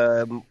like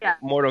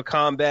Mortal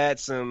Kombat,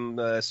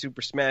 some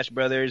Super Smash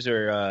Brothers,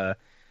 or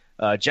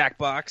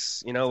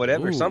Jackbox. You know,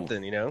 whatever,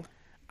 something. You know.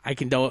 I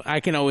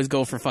can always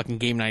go for fucking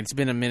game night. It's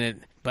been a minute,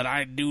 but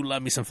I do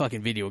love me some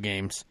fucking video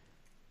games.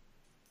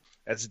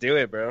 Let's do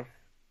it, bro.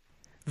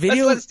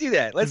 Let's do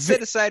that. Let's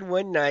set aside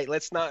one night.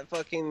 Let's not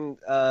fucking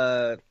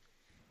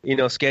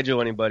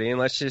schedule anybody, and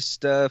let's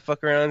just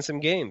fuck around in some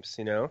games.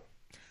 You know,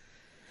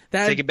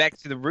 take it back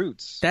to the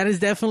roots. That is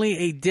definitely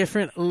a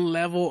different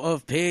level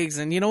of Pigs,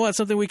 and you know what?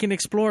 Something we can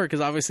explore,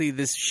 because obviously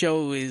this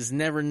show is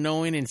never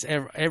knowing and it's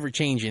ever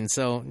changing.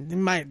 So,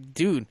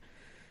 dude,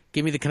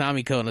 give me the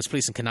Konami code. Let's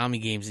play some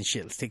Konami games and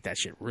shit. Let's take that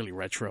shit really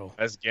retro.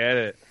 Let's get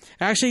it.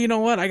 Actually, you know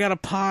what? I got a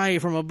pie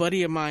from a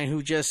buddy of mine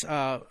who just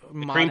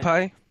cream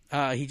pie.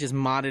 He just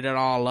modded it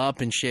all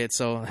up and shit.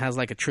 So it has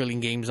like 1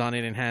 trillion games on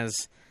it, and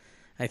has,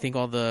 I think,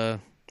 all the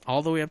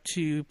way up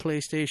to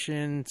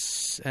PlayStation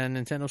and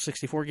Nintendo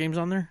 64 games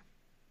on there.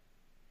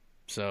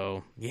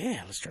 So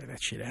yeah, let's try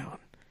that shit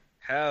out.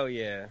 Hell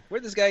yeah!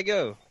 Where'd this guy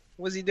go?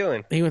 What's he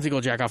doing? He went to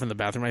go jack off in the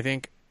bathroom, I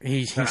think.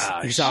 He's oh,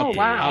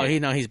 wow.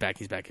 He's back.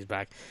 He's back.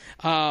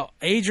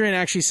 Adrian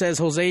actually says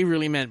Jose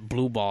really meant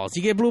blue balls. Do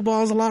you get blue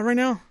balls a lot right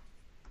now?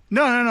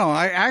 No.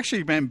 I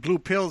actually meant blue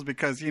pills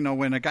because,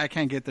 when a guy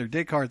can't get their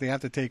dick hard, they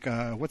have to take,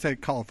 what's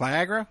that called?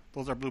 Viagra?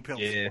 Those are blue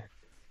pills. Yeah.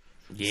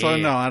 So,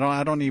 no,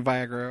 I don't need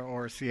Viagra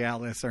or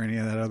Cialis or any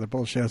of that other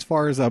bullshit. As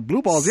far as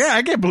blue balls, yeah,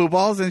 I get blue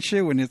balls and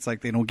shit when it's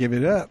like they don't give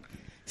it up.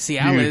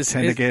 Cialis. You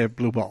tend to get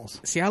blue balls.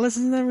 Cialis,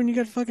 isn't that when you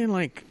get fucking,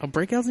 like,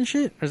 breakouts and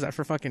shit? Or is that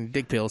for fucking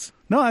dick pills?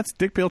 No, that's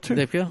dick pill, too.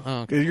 Dick pill?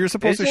 Oh, okay. You're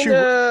supposed to shoot.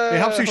 It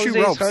helps you shoot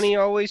ropes. Honey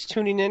always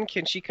tuning in.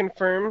 Can she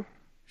confirm?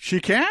 She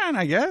can,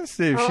 I guess,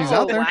 if she's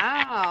out there.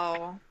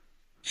 Wow.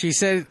 She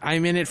said,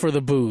 I'm in it for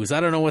the booze. I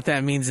don't know what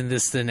that means in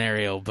this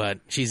scenario, but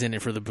she's in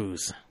it for the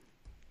booze.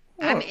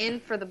 I'm in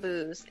for the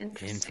booze.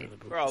 Interesting.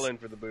 We're all in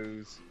for the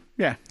booze.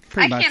 Yeah,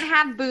 pretty much. Can't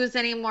have booze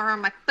anymore or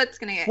my foot's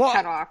going to get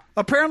cut off.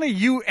 Apparently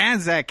you and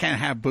Zach can't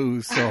have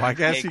booze, so I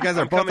guess you guys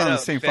are both on the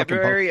same fucking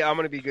boat. February, I'm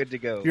going to be good to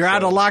go. You're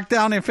out of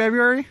lockdown in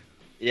February?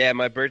 Yeah,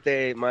 my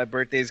birthday's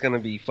going to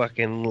be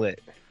fucking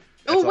lit.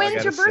 Oh,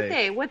 when's your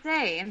birthday? What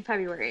day in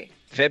February?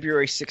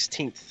 February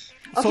 16th.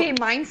 Okay,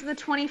 mine's the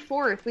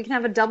 24th. We can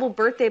have a double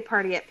birthday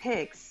party at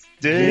Pigs.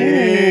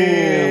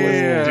 Damn,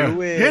 let's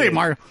do it. Hit it,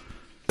 Mario.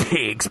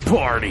 Pigs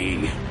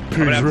party.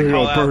 Pigs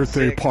Radio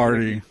birthday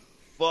party.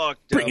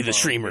 Bring you the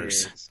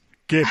streamers.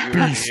 Get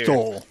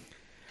Beastole.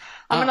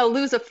 I'm going to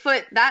lose a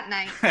foot that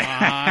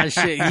night.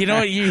 Shit. You know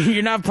what?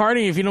 You're not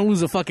partying if you don't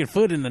lose a fucking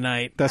foot in the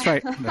night. That's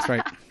right.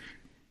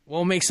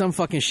 We'll make some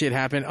fucking shit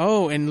happen.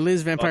 Oh, and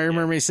Liz Vampire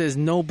Mermaid says,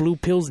 no blue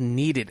pills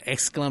needed!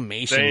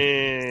 Exclamation.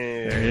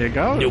 Damn. There you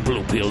go. No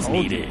blue pills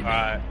needed.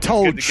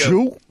 Told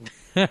you.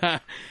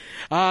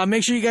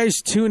 Make sure you guys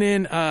tune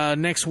in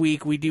next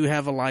week. We do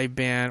have a live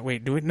band.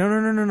 Wait, do we?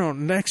 No.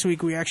 Next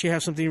week we actually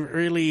have something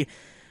really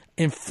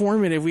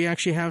informative. We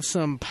actually have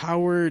some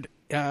powered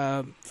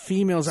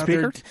females out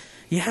there.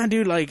 Yeah,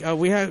 dude. Like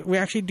we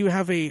actually do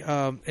have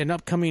an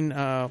upcoming.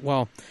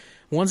 Well,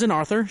 one's an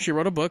author. She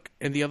wrote a book,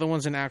 and the other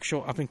one's an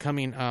actual up and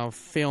coming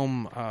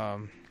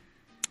film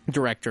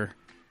director.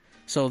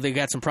 So they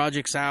got some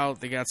projects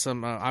out. They got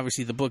some,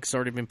 obviously the book's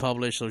already been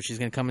published, so she's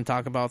going to come and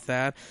talk about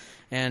that.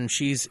 And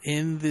she's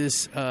in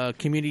this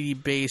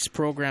community-based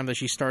program that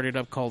she started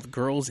up called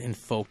Girls in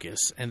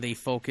Focus. And they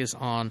focus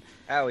on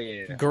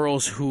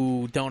girls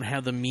who don't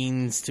have the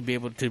means to be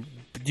able to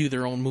do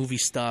their own movie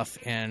stuff,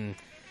 and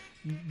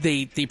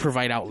they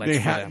provide outlets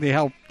for them. They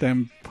help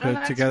them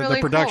put together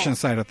the production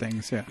side of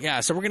things.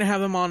 Yeah, so we're going to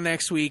have them on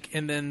next week,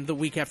 and then the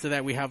week after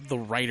that we have the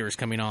writers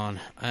coming on,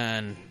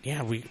 and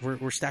yeah,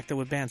 we're stacked up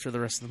with bands for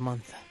the rest of the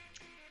month.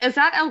 Is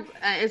that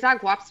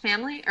Guap's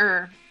family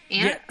or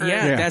aunt?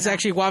 Yeah, that's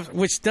actually Guap,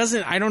 which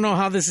doesn't. I don't know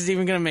how this is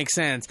even going to make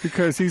sense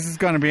because he's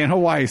going to be in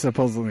Hawaii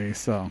supposedly.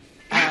 So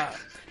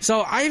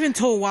I even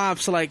told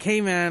Wops, like, hey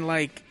man,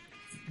 like,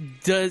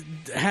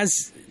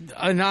 has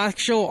an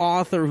actual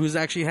author who's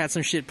actually had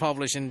some shit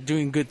published and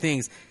doing good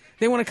things,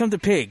 they want to come to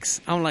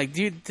Pigs. I'm like,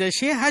 dude, has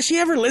she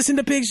ever listened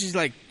to Pigs? She's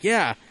like,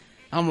 yeah.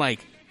 I'm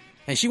like,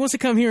 and she wants to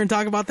come here and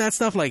talk about that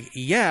stuff? Like,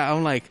 yeah.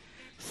 I'm like,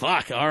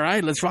 fuck, all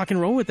right, let's rock and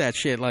roll with that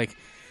shit. Like,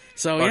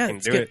 so yeah,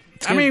 it's good.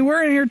 I mean,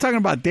 we're in here talking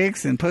about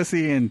dicks and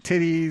pussy and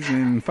titties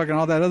and fucking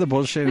all that other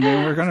bullshit, and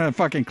then we're gonna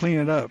fucking clean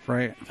it up,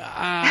 right?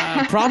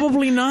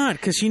 Probably not,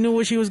 because she knew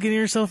what she was getting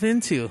herself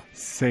into.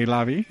 C'est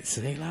la vie.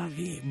 C'est la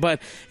vie.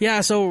 But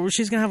yeah, so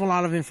she's gonna have a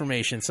lot of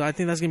information, so I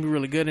think that's gonna be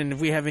really good. And if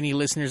we have any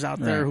listeners out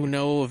there who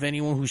know of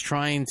anyone who's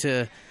trying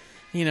to,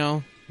 you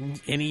know,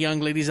 any young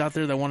ladies out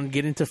there that want to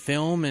get into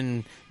film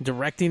and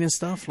directing and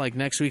stuff, like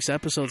next week's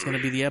episode is going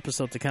to be the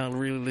episode to kind of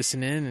really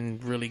listen in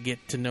and really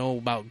get to know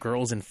about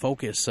Girls in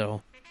Focus.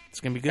 So it's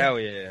going to be good. Hell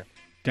yeah.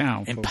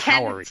 Down.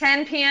 Empowering.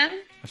 10 p.m.?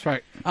 That's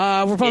right.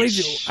 We're probably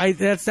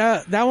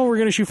that one we're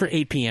going to shoot for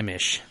 8 p.m.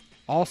 ish.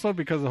 Also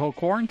because of the whole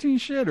quarantine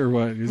shit, or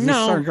what? Is this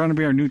going to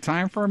be our new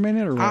time for a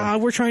minute, or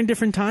what? We're trying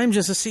different times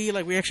just to see.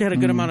 Like, we actually had a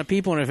good amount of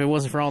people, and if it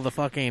wasn't for all the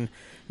fucking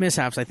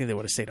mishaps, I think they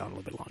would have stayed on a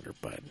little bit longer.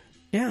 But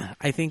yeah,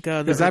 I think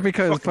is that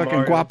because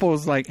fucking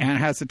Guapo's like aunt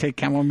has to take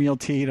chamomile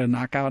tea to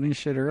knock out and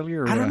shit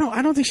earlier? Or I don't know.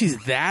 I don't think she's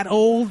that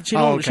old. She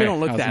don't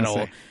look that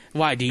old.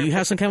 Why? Do you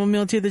have some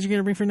chamomile tea that you're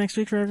gonna bring for next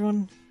week for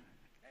everyone?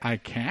 I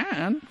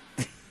can.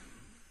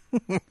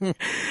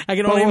 I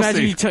can only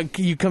imagine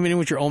you coming in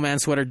with your old man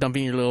sweater,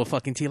 dumping your little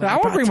fucking tea. Like, I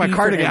want to bring my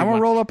cardigan. I'm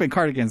gonna roll up in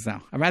cardigans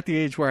now. I'm at the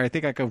age where I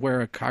think I could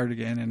wear a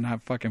cardigan and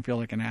not fucking feel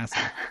like an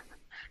asshole.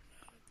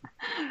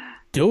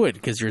 Do it,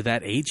 because you're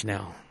that age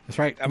now. That's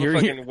right. I'm gonna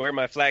fucking wear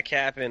my flat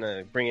cap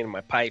and bring in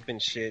my pipe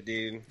and shit,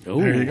 dude.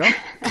 Ooh, there you go.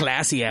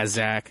 Classy ass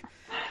Zach.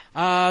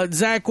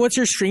 Zach, what's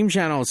your stream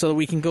channel so that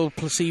we can go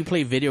see you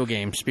play video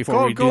games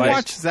before we do Go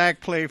watch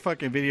Zach play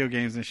fucking video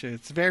games and shit.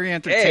 It's very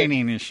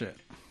entertaining and shit.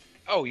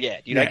 Oh, yeah,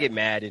 dude. Yeah. I get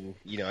mad and,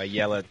 I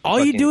yell at...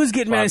 All you do is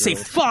get mad and say,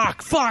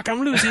 fuck,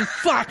 I'm losing,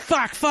 fuck.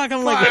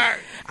 I'm like,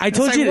 I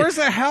told you... Where's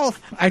the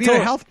health? I need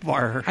a health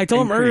bar. I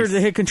told him earlier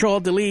to hit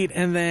Control-Delete,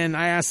 and then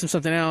I asked him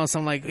something else.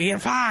 I'm like, yeah,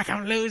 fuck,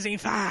 I'm losing,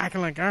 fuck.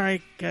 I'm like, all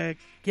right,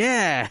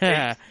 yeah.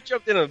 Hey,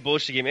 jumped in on a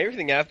bullshit game.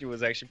 Everything after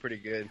was actually pretty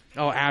good.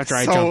 Oh, after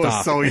I jumped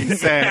off. So he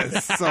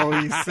says.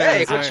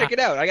 Hey, go check it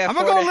out. I'm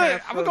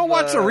gonna go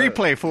watch the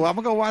replay, fool. I'm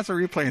gonna go watch the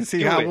replay and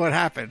see what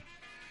happened.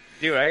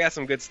 Dude, I got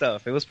some good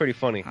stuff. It was pretty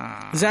funny.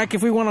 Zach,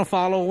 if we want to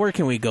follow, where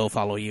can we go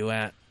follow you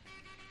at?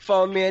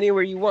 Follow me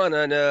anywhere you want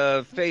on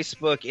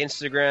Facebook,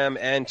 Instagram,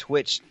 and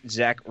Twitch.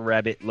 Zach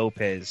Rabbit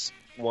Lopez.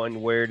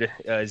 One word,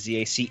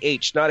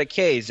 Z-A-C-H, not a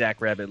K,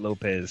 Zach Rabbit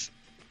Lopez.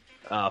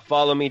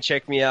 Follow me,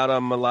 check me out.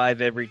 I'm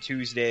live every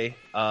Tuesday,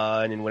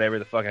 and then whenever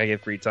the fuck I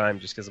get free time,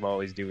 just because I'm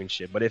always doing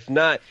shit. But if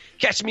not,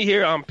 catch me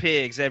here on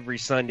Pigs every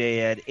Sunday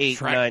at 8,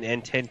 9,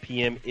 and 10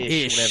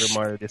 p.m.-ish, whenever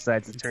Mario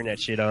decides to turn that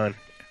shit on.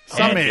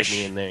 Some-ish.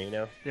 Me in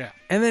there, Yeah.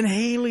 And then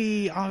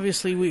Haley,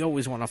 obviously, we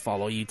always want to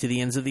follow you to the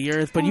ends of the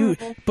earth. But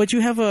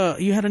you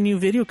had a new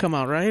video come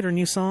out, right? Or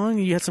new song?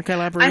 You had some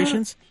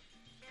collaborations?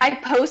 I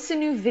post a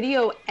new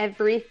video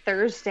every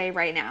Thursday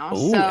right now.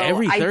 Ooh,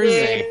 every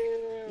Thursday.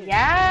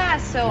 Yeah,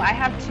 so I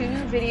have 2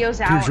 new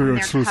videos out. These are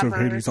exclusive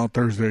Hades on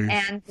Thursdays.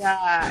 And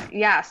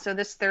so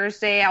this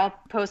Thursday I'll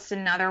post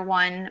another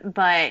one.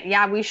 But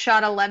yeah, we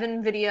shot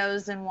 11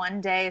 videos in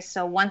one day.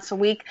 So once a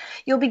week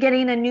you'll be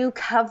getting a new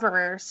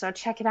cover. So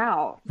check it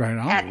out. Right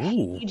on. At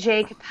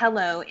DJ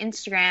Capello,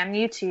 Instagram,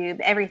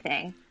 YouTube,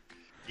 everything.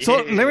 So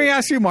let me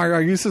ask you, Mario,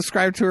 are you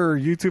subscribed to her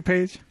YouTube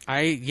page?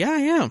 Yeah, I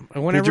am.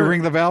 Did you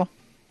ring the bell?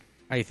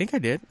 I think I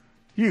did.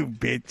 You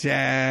bitch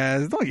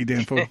ass. No, you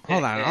didn't, fool.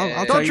 Hold on.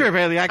 I'll Don't trip,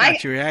 Haley. I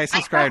got you. I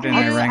subscribed and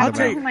I rang the bell. I'll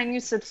tell you who my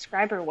new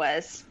subscriber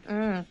was.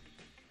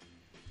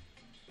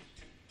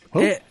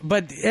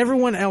 But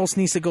everyone else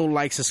needs to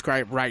go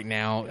subscribe right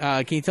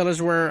now. Can you tell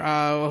us where,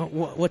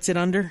 what's it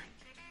under?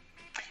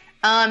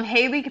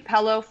 Haley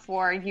Capello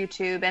for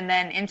YouTube, and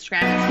then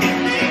Instagram is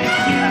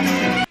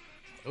Haley J.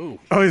 Ooh.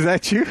 Oh, is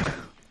that you?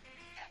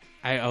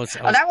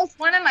 That was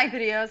one of my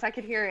videos. I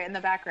could hear it in the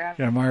background.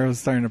 Yeah, Mario's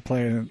starting to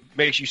play it.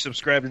 Make sure you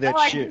subscribe to that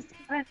shit. I just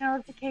got a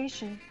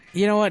notification.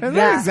 You know what?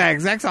 There's Zach.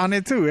 Zach's on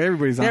it too.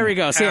 Everybody's on it. There we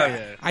go. See,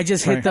 I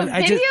just hit them. The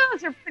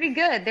videos are pretty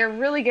good. They're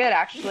really good,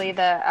 actually.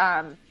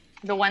 The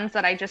ones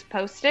that I just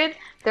posted.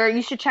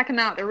 You should check them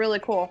out. They're really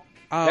cool.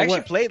 I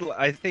actually played,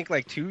 I think,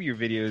 like 2 of your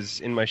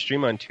videos in my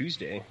stream on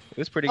Tuesday. It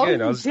was pretty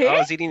good. I was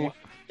eating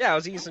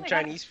some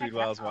Chinese food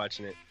while I was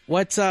watching it.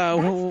 Which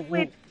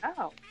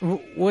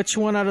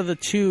one out of the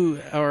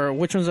 2, or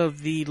which ones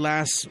of the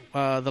last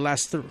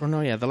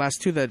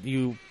 2 that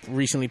you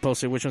recently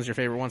posted? Which one's your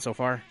favorite one so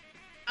far?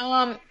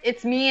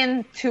 It's me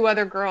and 2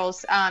 other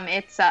girls.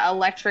 It's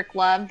Electric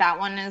Love. That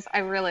one I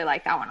really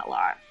like that one a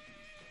lot.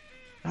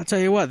 I'll tell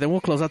you what. Then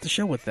we'll close out the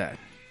show with that.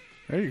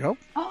 There you go.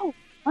 Oh,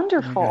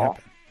 wonderful.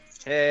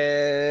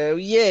 Hell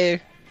yeah.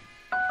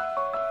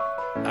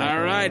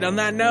 All right, on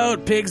that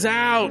note, pigs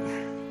out.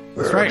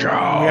 That's right. We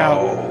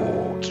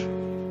out.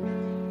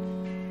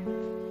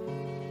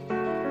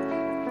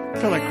 I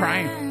feel like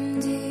crying.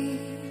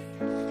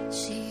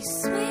 She's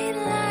sweet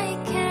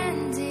like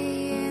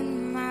candy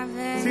in my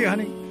veins. See you,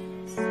 honey.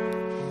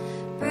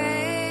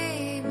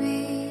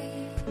 Baby,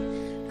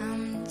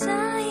 I'm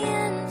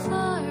dying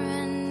for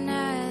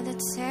another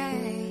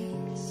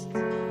taste.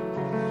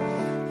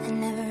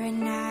 And every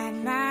night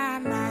my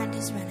mind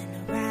is running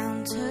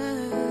around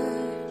her.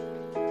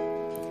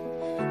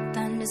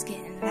 Thunder's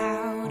getting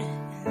louder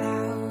and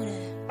louder.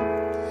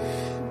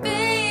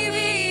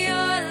 Baby,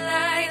 you're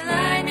like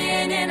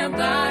lightning in a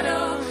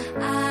bottle.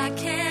 I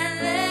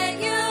can't let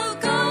you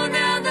go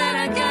now that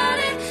I got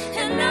it.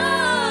 And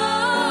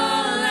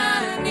all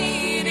I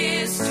need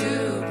is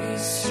to be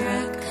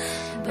struck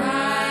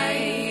by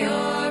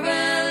your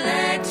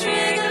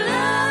electric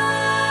love.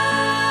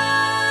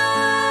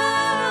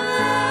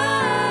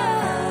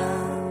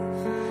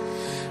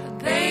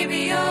 Baby,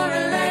 your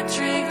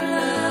electric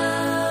love.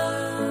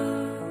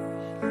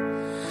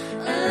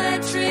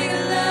 Electric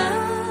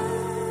love.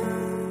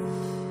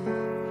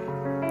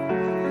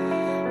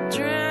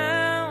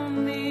 Drown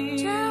me.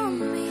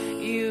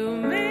 You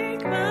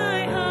make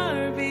my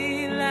heart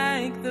beat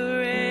like the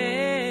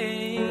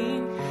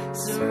rain.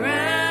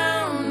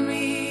 Surround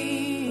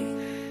me.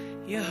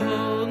 You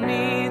hold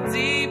me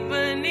deep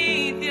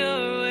beneath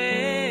your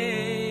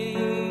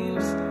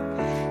waves.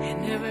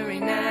 And every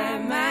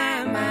night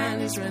my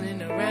mind is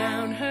running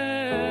around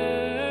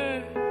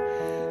her.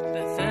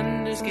 The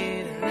thunder's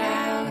getting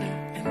louder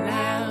and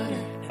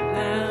louder and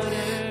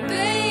louder.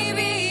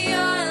 Baby,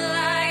 you're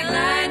like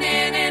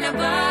lightning in a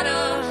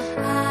bottle.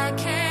 I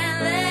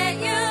can't let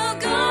you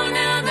go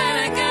now that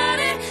I got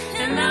it.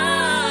 And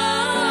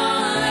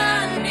all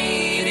I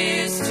need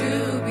is to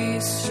be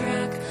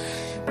struck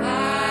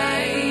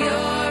by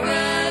your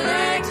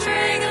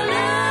electric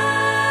love.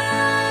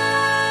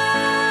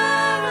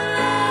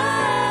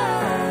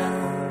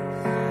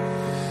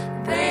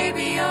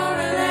 Baby, your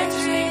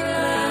electric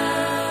love.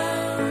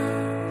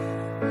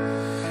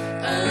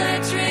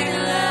 Electric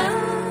love.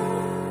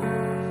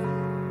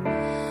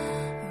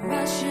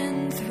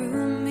 Rushing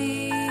through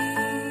me.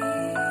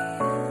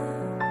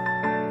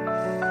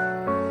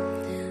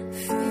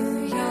 Feel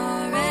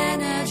your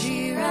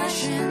energy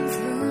rushing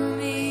through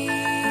me.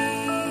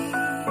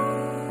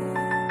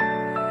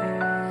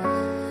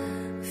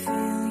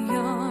 Feel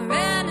your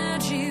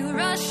energy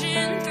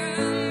rushing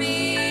through me.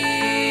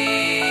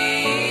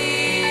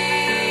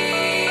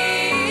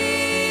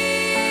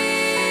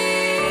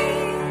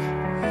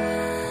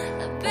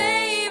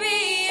 Baby,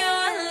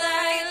 you're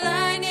like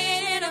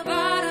lightning in a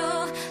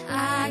bottle.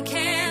 I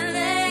can't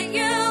let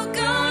you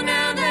go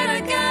now that I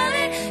got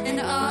it. And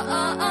all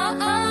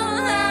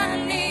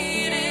I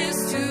need is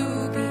to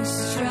be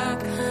struck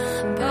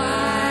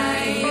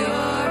by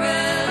your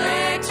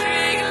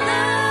electric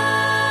love.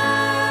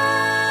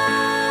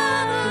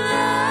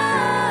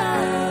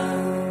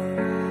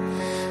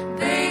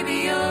 Baby,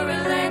 your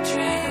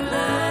electric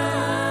love.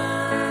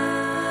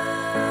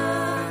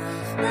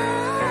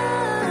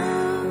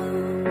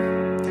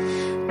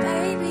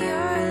 Baby,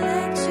 your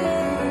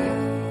electric.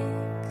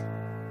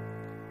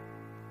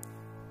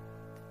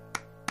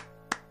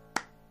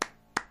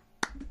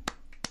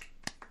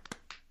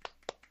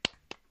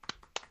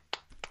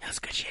 That was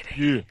good shit.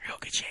 Yeah. Real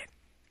good shit.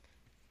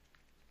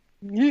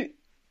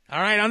 All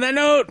right, on that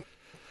note,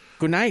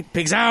 good night.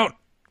 Pigs out.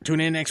 Tune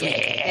in next week.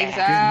 Pigs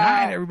Good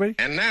out. night, everybody.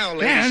 And now, Yeah,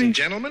 ladies honey. and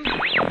gentlemen,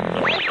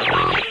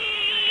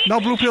 No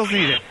blue pills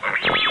needed.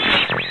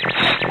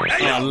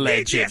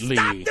 Allegedly.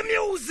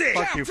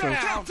 Fuck you,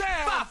 folks.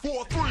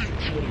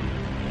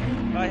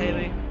 Bye,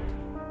 Haley.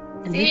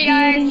 See you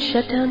guys. Initiating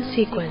shutdown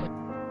sequence.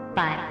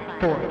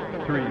 5, 4,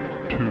 3,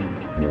 2,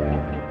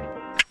 1.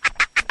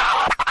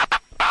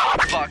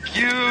 fuck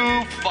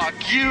you,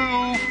 fuck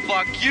you,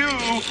 fuck you.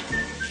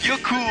 You're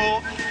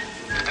cool.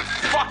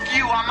 Fuck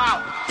you, I'm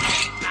out.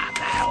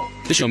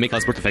 This show may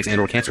cause birth defects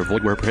and/or cancer.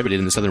 Void where prohibited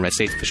in the Southern United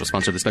States. Official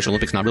sponsor of the Special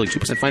Olympics. Not really.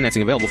 2%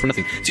 financing available for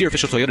nothing. See your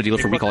official Toyota dealer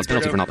for recall as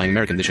penalty for not buying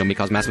American. This show may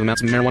cause massive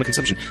amounts of marijuana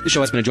consumption. This show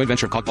has been a joint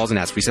venture of cockballs and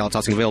ass. Free salad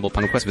tossing available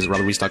upon request. Visit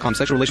RobertReese.com.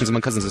 Sexual relations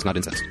among cousins is not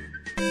incest.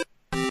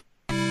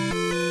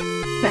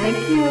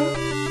 Thank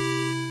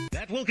you.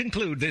 That will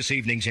conclude this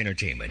evening's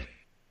entertainment.